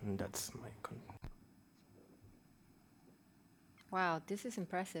world, and that's my Wow, this is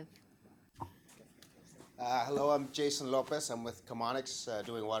impressive. Hello, I'm Jason Lopez. I'm with Chemonics,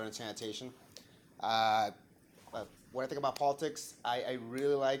 doing water and sanitation. When I think about politics, I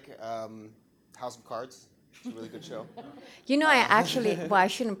really like House of Cards. It's a really good show. You know, I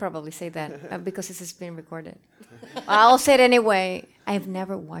shouldn't probably say that because this is being recorded. I'll say it anyway. I've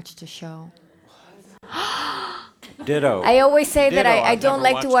never watched the show. Ditto. I always say that I I've don't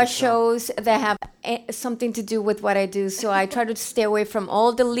never like to watched watch shows that have something to do with what I do. So I try to stay away from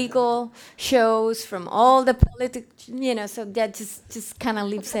all the legal shows, from all the politics, so that just kind of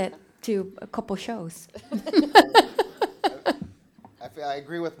leaves it to a couple shows. I I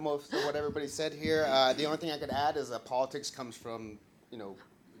agree with most of what everybody said here. The only thing I could add is that politics comes from,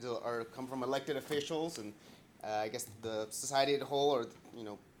 come from elected officials, and I guess the society as a whole, or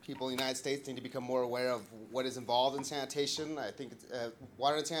people in the United States need to become more aware of what is involved in sanitation. I think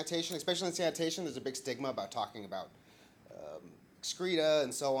water and sanitation, especially in sanitation, there's a big stigma about talking about excreta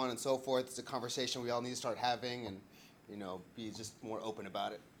and so on and so forth. It's a conversation we all need to start having, and be just more open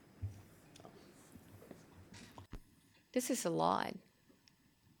about it. This is a lot.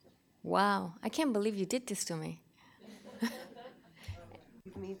 Wow, I can't believe you did this to me.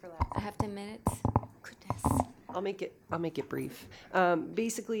 Me for last. I have 10 minutes. Goodness. I'll make it brief.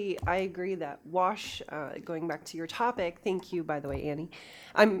 Basically, I agree that WASH, going back to your topic, thank you, by the way, Annie.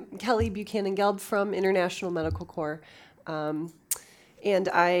 I'm Kelly Buchanan-Gelb from International Medical Corps. And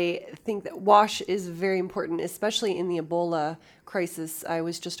I think that WASH is very important, especially in the Ebola crisis. I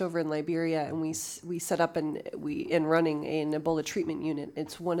was just over in Liberia, and we set up running an Ebola treatment unit.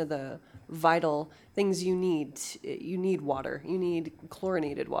 It's one of the vital things you need. You need water. You need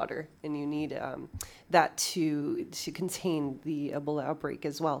chlorinated water, and you need that to contain the Ebola outbreak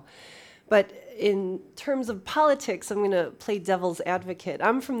as well. But in terms of politics, I'm going to play devil's advocate.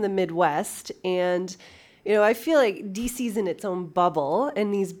 I'm from the Midwest, and I feel like DC's in its own bubble,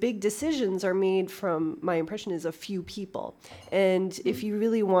 and these big decisions are made from, my impression is, a few people. And if you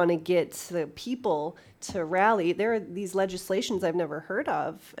really want to get the people to rally, there are these legislations I've never heard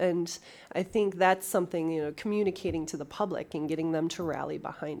of, and I think that's something, communicating to the public and getting them to rally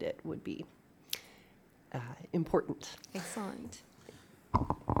behind it would be important. Excellent.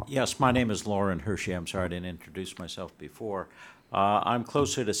 Yes, my name is Lauren Hershey. I'm sorry I didn't introduce myself before. I'm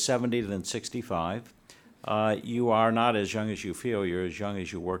closer to 70 than 65. You are not as young as you feel. You're as young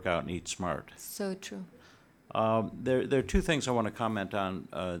as you work out and eat smart. So true. There are two things I want to comment on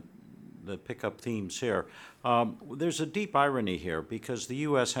the pickup themes here. There's a deep irony here because the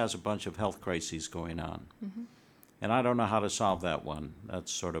U.S. has a bunch of health crises going on. Mm-hmm. And I don't know how to solve that one.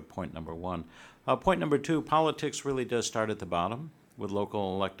 That's sort of point number one. Point number two, politics really does start at the bottom with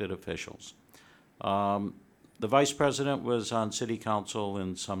local elected officials. The vice president was on city council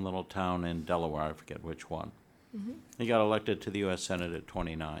in some little town in Delaware, I forget which one. Mm-hmm. He got elected to the U.S. Senate at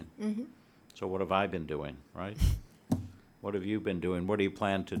 29. Mm-hmm. So what have I been doing, right? What have you been doing? What do you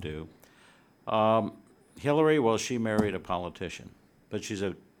plan to do? Hillary, well, she married a politician, but she's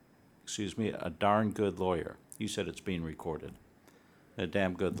a darn good lawyer. You said it's being recorded. A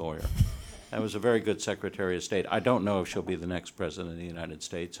damn good lawyer. That was a very good Secretary of State. I don't know if she'll be the next president of the United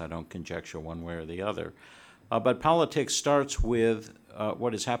States. I don't conjecture one way or the other. But politics starts with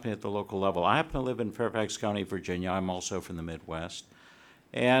what is happening at the local level. I happen to live in Fairfax County, Virginia. I'm also from the Midwest.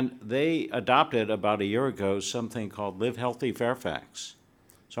 And they adopted about a year ago something called Live Healthy Fairfax.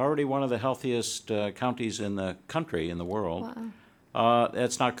 It's already one of the healthiest counties in the country, in the world. Wow.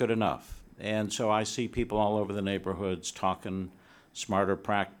 That's not good enough. And so I see people all over the neighborhoods talking smarter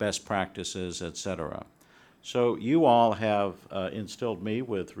best practices, et cetera. So you all have instilled me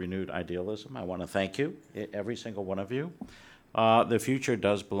with renewed idealism. I want to thank you, every single one of you. The future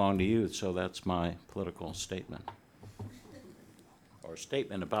does belong to you, so that's my political statement. Or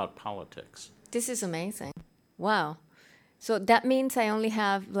statement about politics. This is amazing. Wow. So that means I only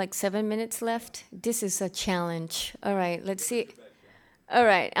have like 7 minutes left. This is a challenge. All right, let's see. All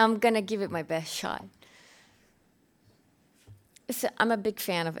right, I'm going to give it my best shot. So I'm a big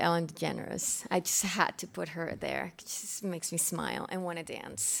fan of Ellen DeGeneres. I just had to put her there. It just makes me smile and want to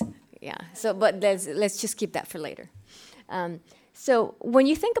dance. Yeah. So, but let's just keep that for later. So when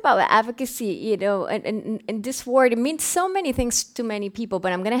you think about advocacy, and this word, it means so many things to many people,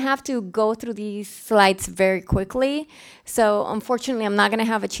 but I'm going to have to go through these slides very quickly. So unfortunately, I'm not going to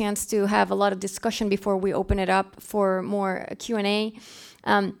have a chance to have a lot of discussion before we open it up for more Q&A.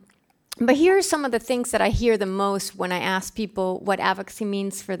 But here are some of the things that I hear the most when I ask people what advocacy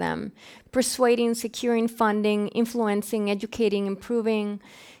means for them. Persuading, securing funding, influencing, educating, improving,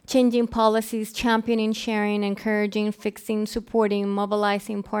 changing policies, championing, sharing, encouraging, fixing, supporting,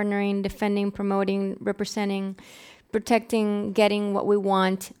 mobilizing, partnering, defending, promoting, representing, protecting, getting what we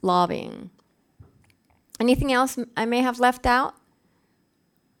want, lobbying. Anything else I may have left out?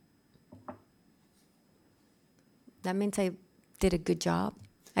 That means I did a good job.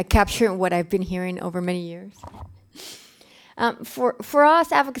 I captured what I've been hearing over many years. For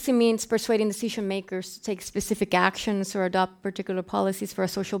us, advocacy means persuading decision makers to take specific actions or adopt particular policies for a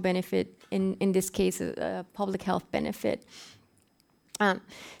social benefit, in this case, a public health benefit.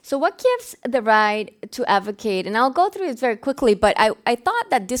 So what gives the right to advocate? And I'll go through this very quickly, but I thought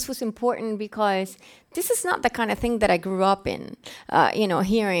that this was important because this is not the kind of thing that I grew up in,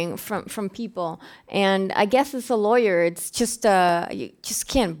 hearing from people. And I guess as a lawyer, it's just you just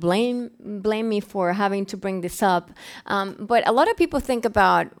can't blame me for having to bring this up. But a lot of people think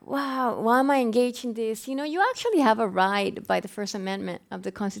about, wow, why am I engaged in this? You actually have a right by the First Amendment of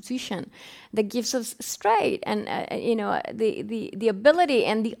the Constitution that gives us straight and the ability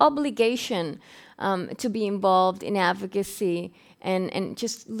and the obligation to be involved in advocacy. And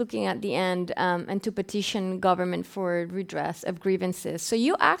just looking at the end and to petition government for redress of grievances. So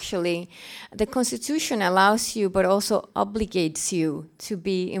the Constitution allows you, but also obligates you to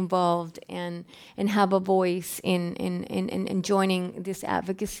be involved and have a voice in joining this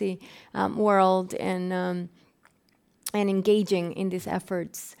advocacy world and engaging in these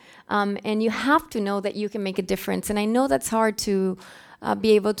efforts. And you have to know that you can make a difference. And I know that's hard to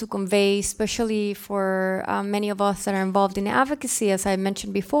be able to convey, especially for many of us that are involved in advocacy, as I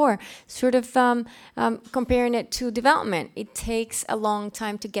mentioned before, sort of comparing it to development. It takes a long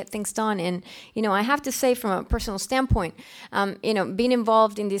time to get things done. And, I have to say from a personal standpoint, being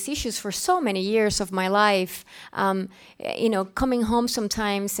involved in these issues for so many years of my life, coming home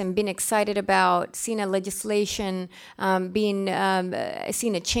sometimes and being excited about seeing a legislation, seeing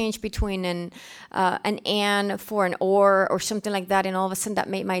a change between an and for an or something like that, and all of a sudden that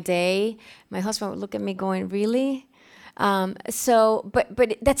made my day. My husband would look at me going, really? But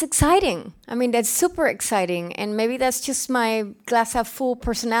that's exciting. I mean, that's super exciting. And maybe that's just my glass half full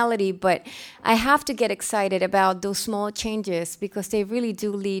personality, but I have to get excited about those small changes because they really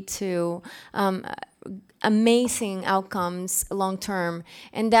do lead to amazing outcomes long term.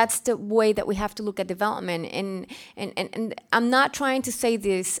 And that's the way that we have to look at development. And I'm not trying to say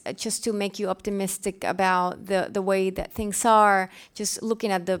this just to make you optimistic about the way that things are, just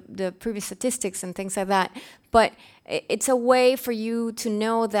looking at the previous statistics and things like that. But it's a way for you to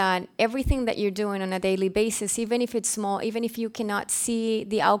know that everything that you're doing on a daily basis, even if it's small, even if you cannot see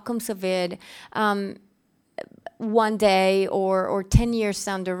the outcomes of it one day or 10 years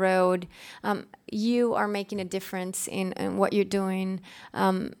down the road, you are making a difference in what you're doing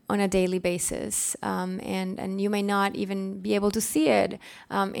on a daily basis. And you may not even be able to see it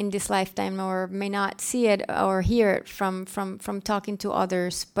in this lifetime, or may not see it or hear it from talking to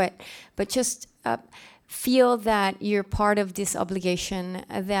others, but just feel that you're part of this obligation,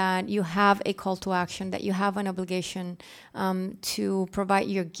 that you have a call to action, that you have an obligation to provide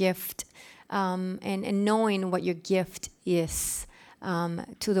your gift, and knowing what your gift is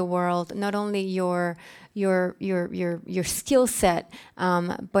to the world, not only your skill set,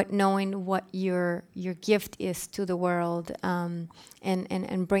 but knowing what your gift is to the world,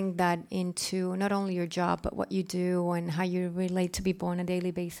 and bring that into not only your job, but what you do and how you relate to people on a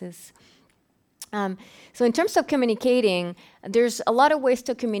daily basis. So in terms of communicating, there's a lot of ways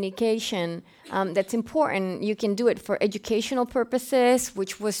to communication that's important. You can do it for educational purposes,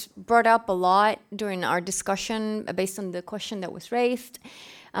 which was brought up a lot during our discussion based on the question that was raised.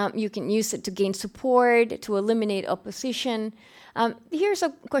 You can use it to gain support, to eliminate opposition. Here's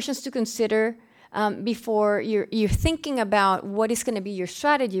some questions to consider before you're thinking about what is going to be your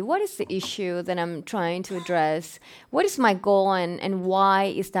strategy. What is the issue that I'm trying to address? What is my goal, and why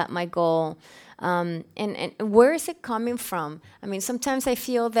is that my goal? And where is it coming from? I mean, sometimes I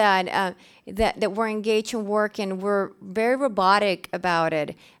feel that that we're engaged in work and we're very robotic about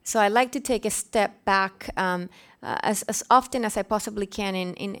it. So I like to take a step back as often as I possibly can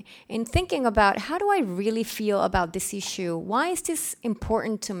in thinking about, how do I really feel about this issue? Why is this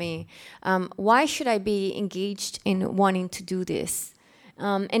important to me? Why should I be engaged in wanting to do this?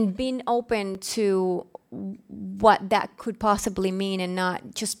 And being open to what that could possibly mean, and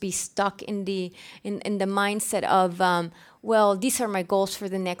not just be stuck in the mindset of well, these are my goals for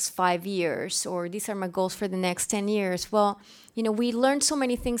the next 5 years, or these are my goals for the next 10 years. Well, we learn so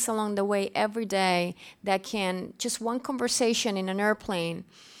many things along the way every day that can, just one conversation in an airplane,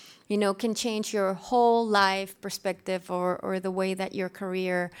 can change your whole life perspective or the way that your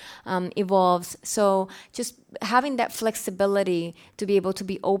career evolves. So just having that flexibility to be able to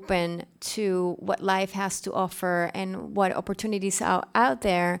be open to what life has to offer and what opportunities are out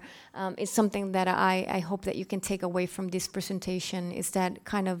there is something that I hope that you can take away from this presentation, is that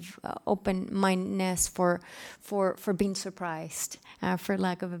kind of open-mindedness for being surprised, for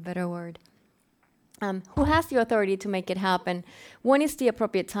lack of a better word. Who has the authority to make it happen? When is the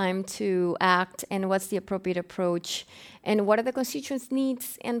appropriate time to act, and what's the appropriate approach? And what are the constituents'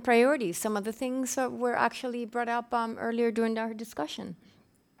 needs and priorities? Some of the things were actually brought up earlier during our discussion.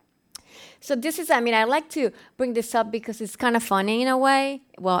 So this is, I like to bring this up because it's kind of funny in a way.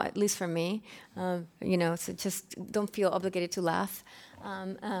 Well, at least for me, so just don't feel obligated to laugh.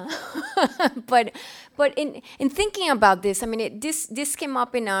 But in thinking about this, I mean, this came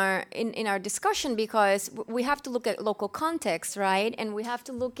up in our discussion because we have to look at local context, right? And we have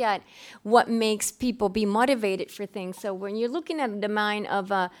to look at what makes people be motivated for things. So when you're looking at the mind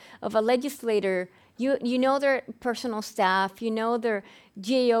of a legislator, you know their personal staff, you know their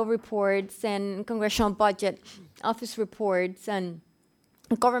GAO reports and Congressional Budget Office reports and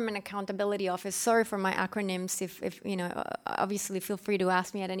Government Accountability Office. Sorry for my acronyms. If you know, obviously feel free to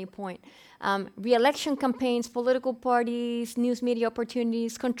ask me at any point. Re-election campaigns, political parties, news media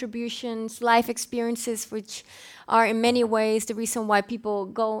opportunities, contributions, life experiences, which are in many ways the reason why people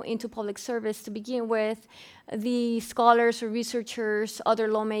go into public service to begin with. The scholars or researchers, other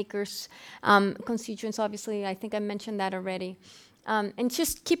lawmakers, constituents. Obviously, I think I mentioned that already. And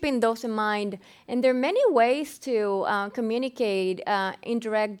just keeping those in mind. And there are many ways to communicate,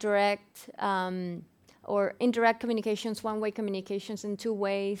 indirect, direct, or indirect communications, one-way communications in two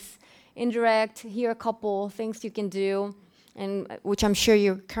ways. Indirect, here are a couple things you can do, and which I'm sure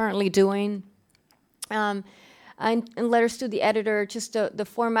you're currently doing. And letters to the editor, just the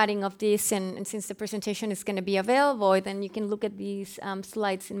formatting of this, and since the presentation is going to be available, then you can look at these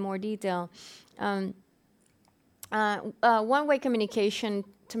slides in more detail. One-way communication in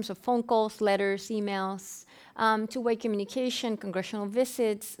terms of phone calls, letters, emails, two-way communication, congressional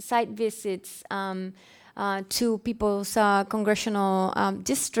visits, site visits to people's congressional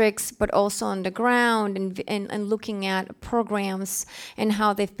districts, but also on the ground and looking at programs and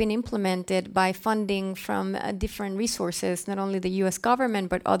how they've been implemented by funding from different resources, not only the U.S. government,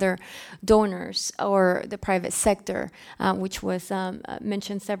 but other donors or the private sector, which was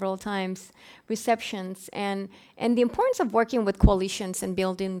mentioned several times. Receptions and the importance of working with coalitions and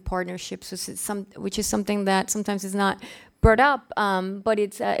building partnerships, which is something that sometimes is not brought up, but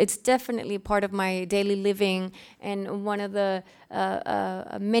it's definitely part of my daily living, and one of the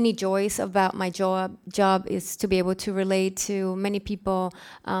many joys about my job is to be able to relate to many people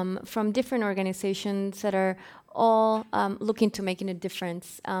from different organizations that are all looking to making a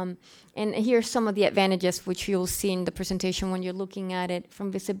difference. And here's some of the advantages which you'll see in the presentation when you're looking at it, from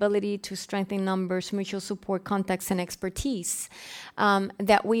visibility to strengthening numbers, mutual support, context, and expertise,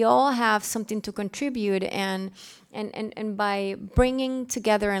 that we all have something to contribute, and by bringing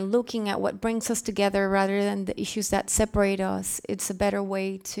together and looking at what brings us together rather than the issues that separate us, it's a better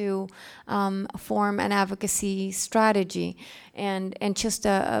way to form an advocacy strategy and just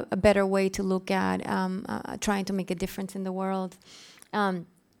a better way to look at trying to make a difference in the world.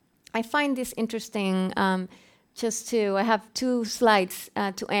 I find this interesting. I have two slides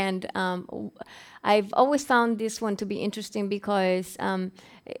to end. I've always found this one to be interesting because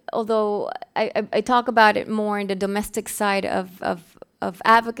although I talk about it more in the domestic side of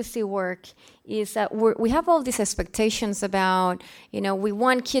advocacy work, is that we have all these expectations about, we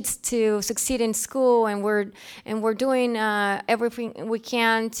want kids to succeed in school, and we're doing everything we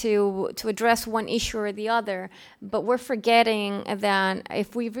can to address one issue or the other, but we're forgetting that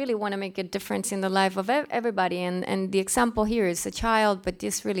if we really want to make a difference in the life of everybody, and the example here is a child, but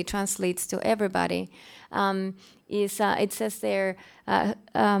this really translates to everybody. It says there,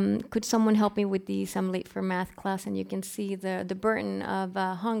 could someone help me with these? I'm late for math class, and you can see the burden of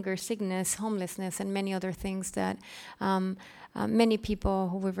hunger, sickness, homelessness, and many other things that many people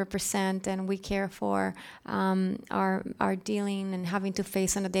who we represent and we care for are dealing and having to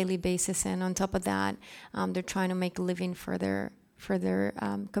face on a daily basis. And on top of that, they're trying to make a living for their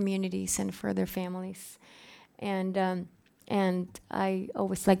communities and for their families. And I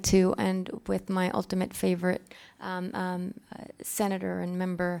always like to end with my ultimate favorite senator and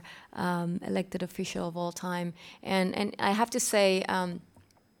member, elected official of all time. And I have to say,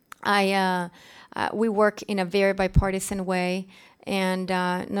 we work in a very bipartisan way. And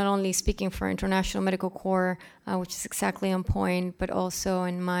not only speaking for International Medical Corps, which is exactly on point, but also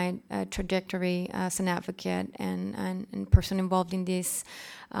in my trajectory as an advocate and person involved in this,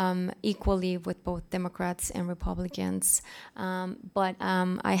 equally with both Democrats and Republicans. But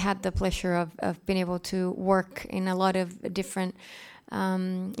I had the pleasure of being able to work in a lot of different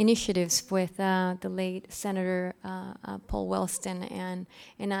initiatives with the late Senator Paul Wellston,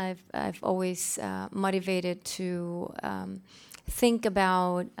 and I've always motivated to think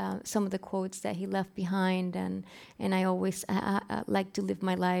about some of the quotes that he left behind, and I always like to live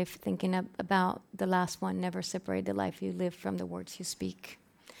my life thinking about the last one: never separate the life you live from the words you speak.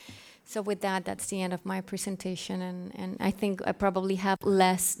 So with that, that's the end of my presentation, and I think I probably have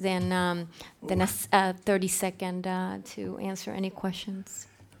less than a 30-second to answer any questions.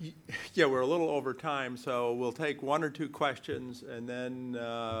 Yeah, we're a little over time, so we'll take one or two questions, and then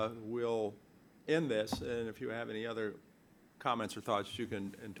we'll end this. And if you have any other comments or thoughts, you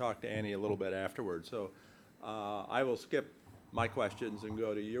can and talk to Annie a little bit afterwards. So I will skip my questions and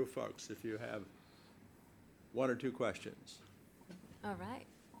go to you folks if you have one or two questions. All right.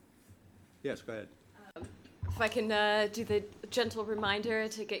 Yes, go ahead. If I can do the gentle reminder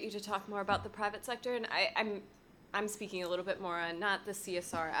to get you to talk more about the private sector, and I'm speaking a little bit more on not the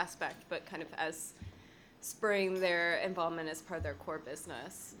CSR aspect, but kind of as spurring their involvement as part of their core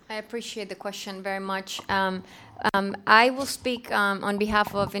business. I appreciate the question very much. I will speak on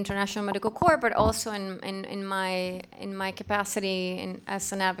behalf of International Medical Corps, but also in my capacity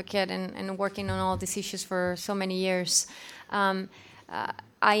as an advocate and working on all these issues for so many years.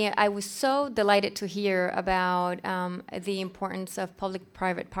 I was so delighted to hear about the importance of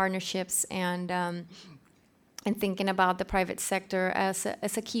public-private partnerships and thinking about the private sector as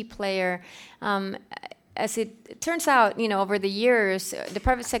a key player. As it turns out, over the years, the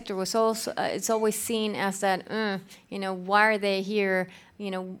private sector was also it's always seen as that, why are they here?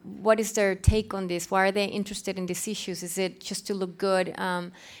 What is their take on this? Why are they interested in these issues? Is it just to look good?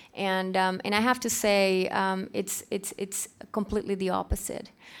 And I have to say, it's completely the opposite.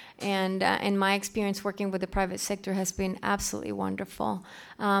 And my experience working with the private sector has been absolutely wonderful.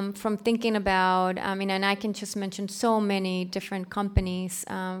 From thinking about, and I can just mention so many different companies,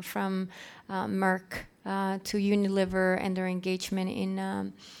 from Merck to Unilever and their engagement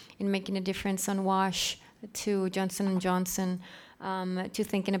in making a difference on WASH, to Johnson & Johnson, to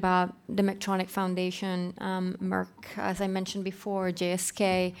thinking about the Medtronic Foundation, Merck, as I mentioned before,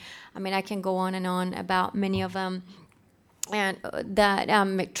 JSK. I can go on and on about many of them. And that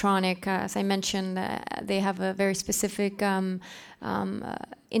Medtronic, as I mentioned, they have a very specific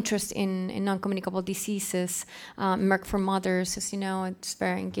interest in non-communicable diseases. Merck for Mothers, as you know, it's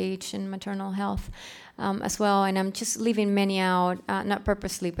very engaged in maternal health as well. And I'm just leaving many out, not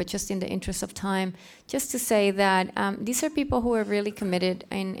purposely, but just in the interest of time, just to say that these are people who are really committed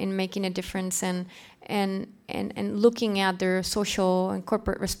in making a difference and looking at their social and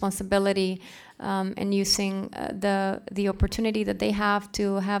corporate responsibility, and using the opportunity that they have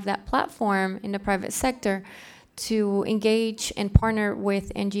to have that platform in the private sector to engage and partner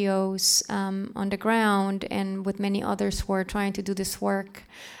with NGOs on the ground and with many others who are trying to do this work,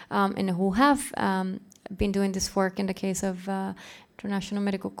 and who have been doing this work in the case of International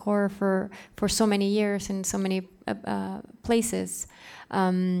Medical Corps for so many years in so many places.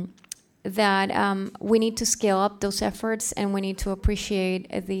 That we need to scale up those efforts, and we need to appreciate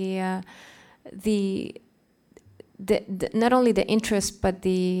the not only the interest, but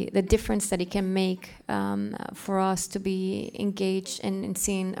the difference that it can make for us to be engaged and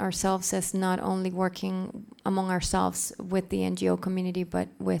seeing ourselves as not only working among ourselves with the NGO community, but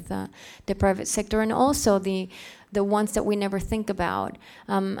with the private sector, and also the ones that we never think about.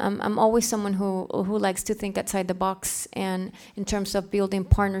 I'm always someone who likes to think outside the box, and in terms of building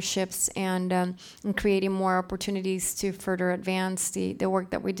partnerships and creating more opportunities to further advance the work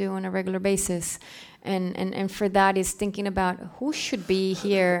that we do on a regular basis. And for that is thinking about who should be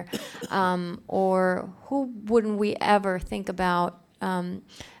here, or who wouldn't we ever think about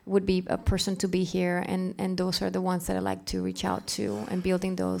would be a person to be here, and those are the ones that I like to reach out to, and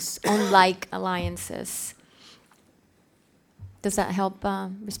building those unlike alliances. Does that help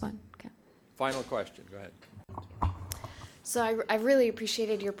respond? Okay. Final question, go ahead. So I really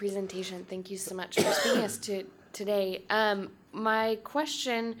appreciated your presentation. Thank you so much for speaking us to today. My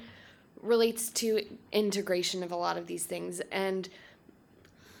question relates to integration of a lot of these things, and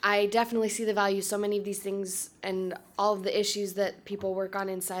I definitely see the value. So many of these things and all of the issues that people work on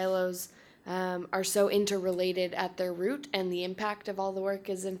in silos are so interrelated at their root, and the impact of all the work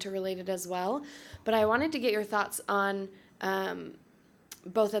is interrelated as well. But I wanted to get your thoughts on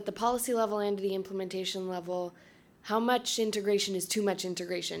both at the policy level and the implementation level. How much integration is too much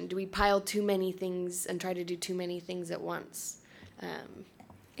integration? Do we pile too many things and try to do too many things at once?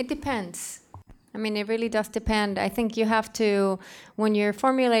 It depends. It really does depend. I think you have to, when you're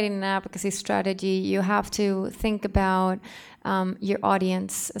formulating an advocacy strategy, you have to think about your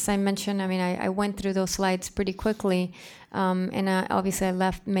audience. As I mentioned, I went through those slides pretty quickly, and obviously I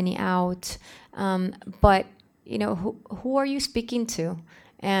left many out. But who are you speaking to,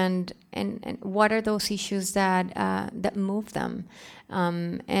 and what are those issues that move them,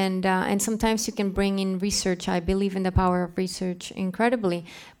 and sometimes you can bring in research. I believe in the power of research incredibly,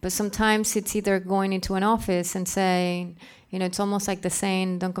 but sometimes it's either going into an office and saying, it's almost like the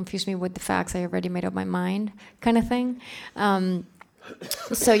saying, "Don't confuse me with the facts. I already made up my mind," kind of thing.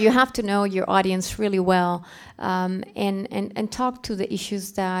 So you have to know your audience really well, and talk to the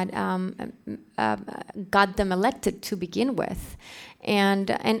issues that got them elected to begin with, and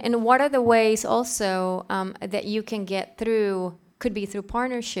what are the ways also that you can get through. Could be through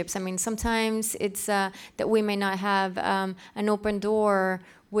partnerships. I mean, sometimes it's that we may not have an open door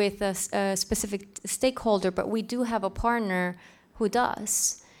with a specific stakeholder, but we do have a partner who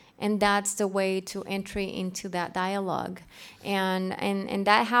does. And that's the way to entry into that dialogue. And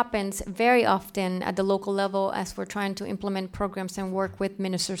that happens very often at the local level as we're trying to implement programs and work with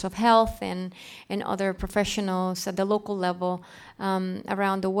ministers of health and other professionals at the local level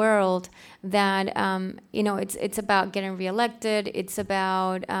around the world, that it's about getting reelected, it's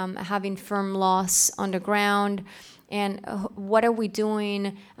about having firm laws on the ground, and what are we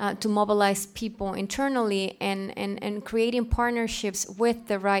doing to mobilize people internally and creating partnerships with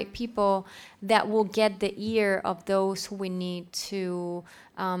the right people that will get the ear of those who we need to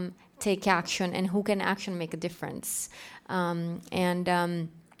take action and who can actually make a difference.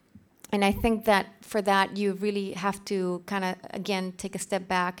 And I think that for that, you really have to kind of, again, take a step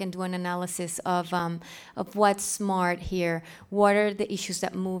back and do an analysis of what's smart here. What are the issues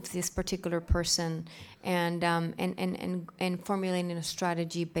that move this particular person? And formulating a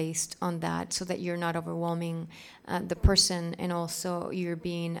strategy based on that, so that you're not overwhelming the person, and also you're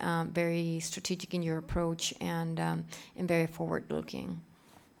being very strategic in your approach and very forward-looking.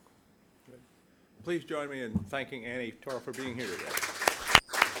 Please join me in thanking Annie Toro for being here today.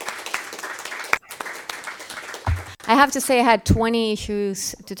 I have to say I had 20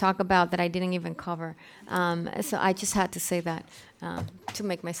 issues to talk about that I didn't even cover. So I just had to say that to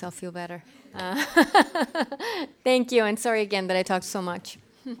make myself feel better. Thank you, and sorry again that I talked so much.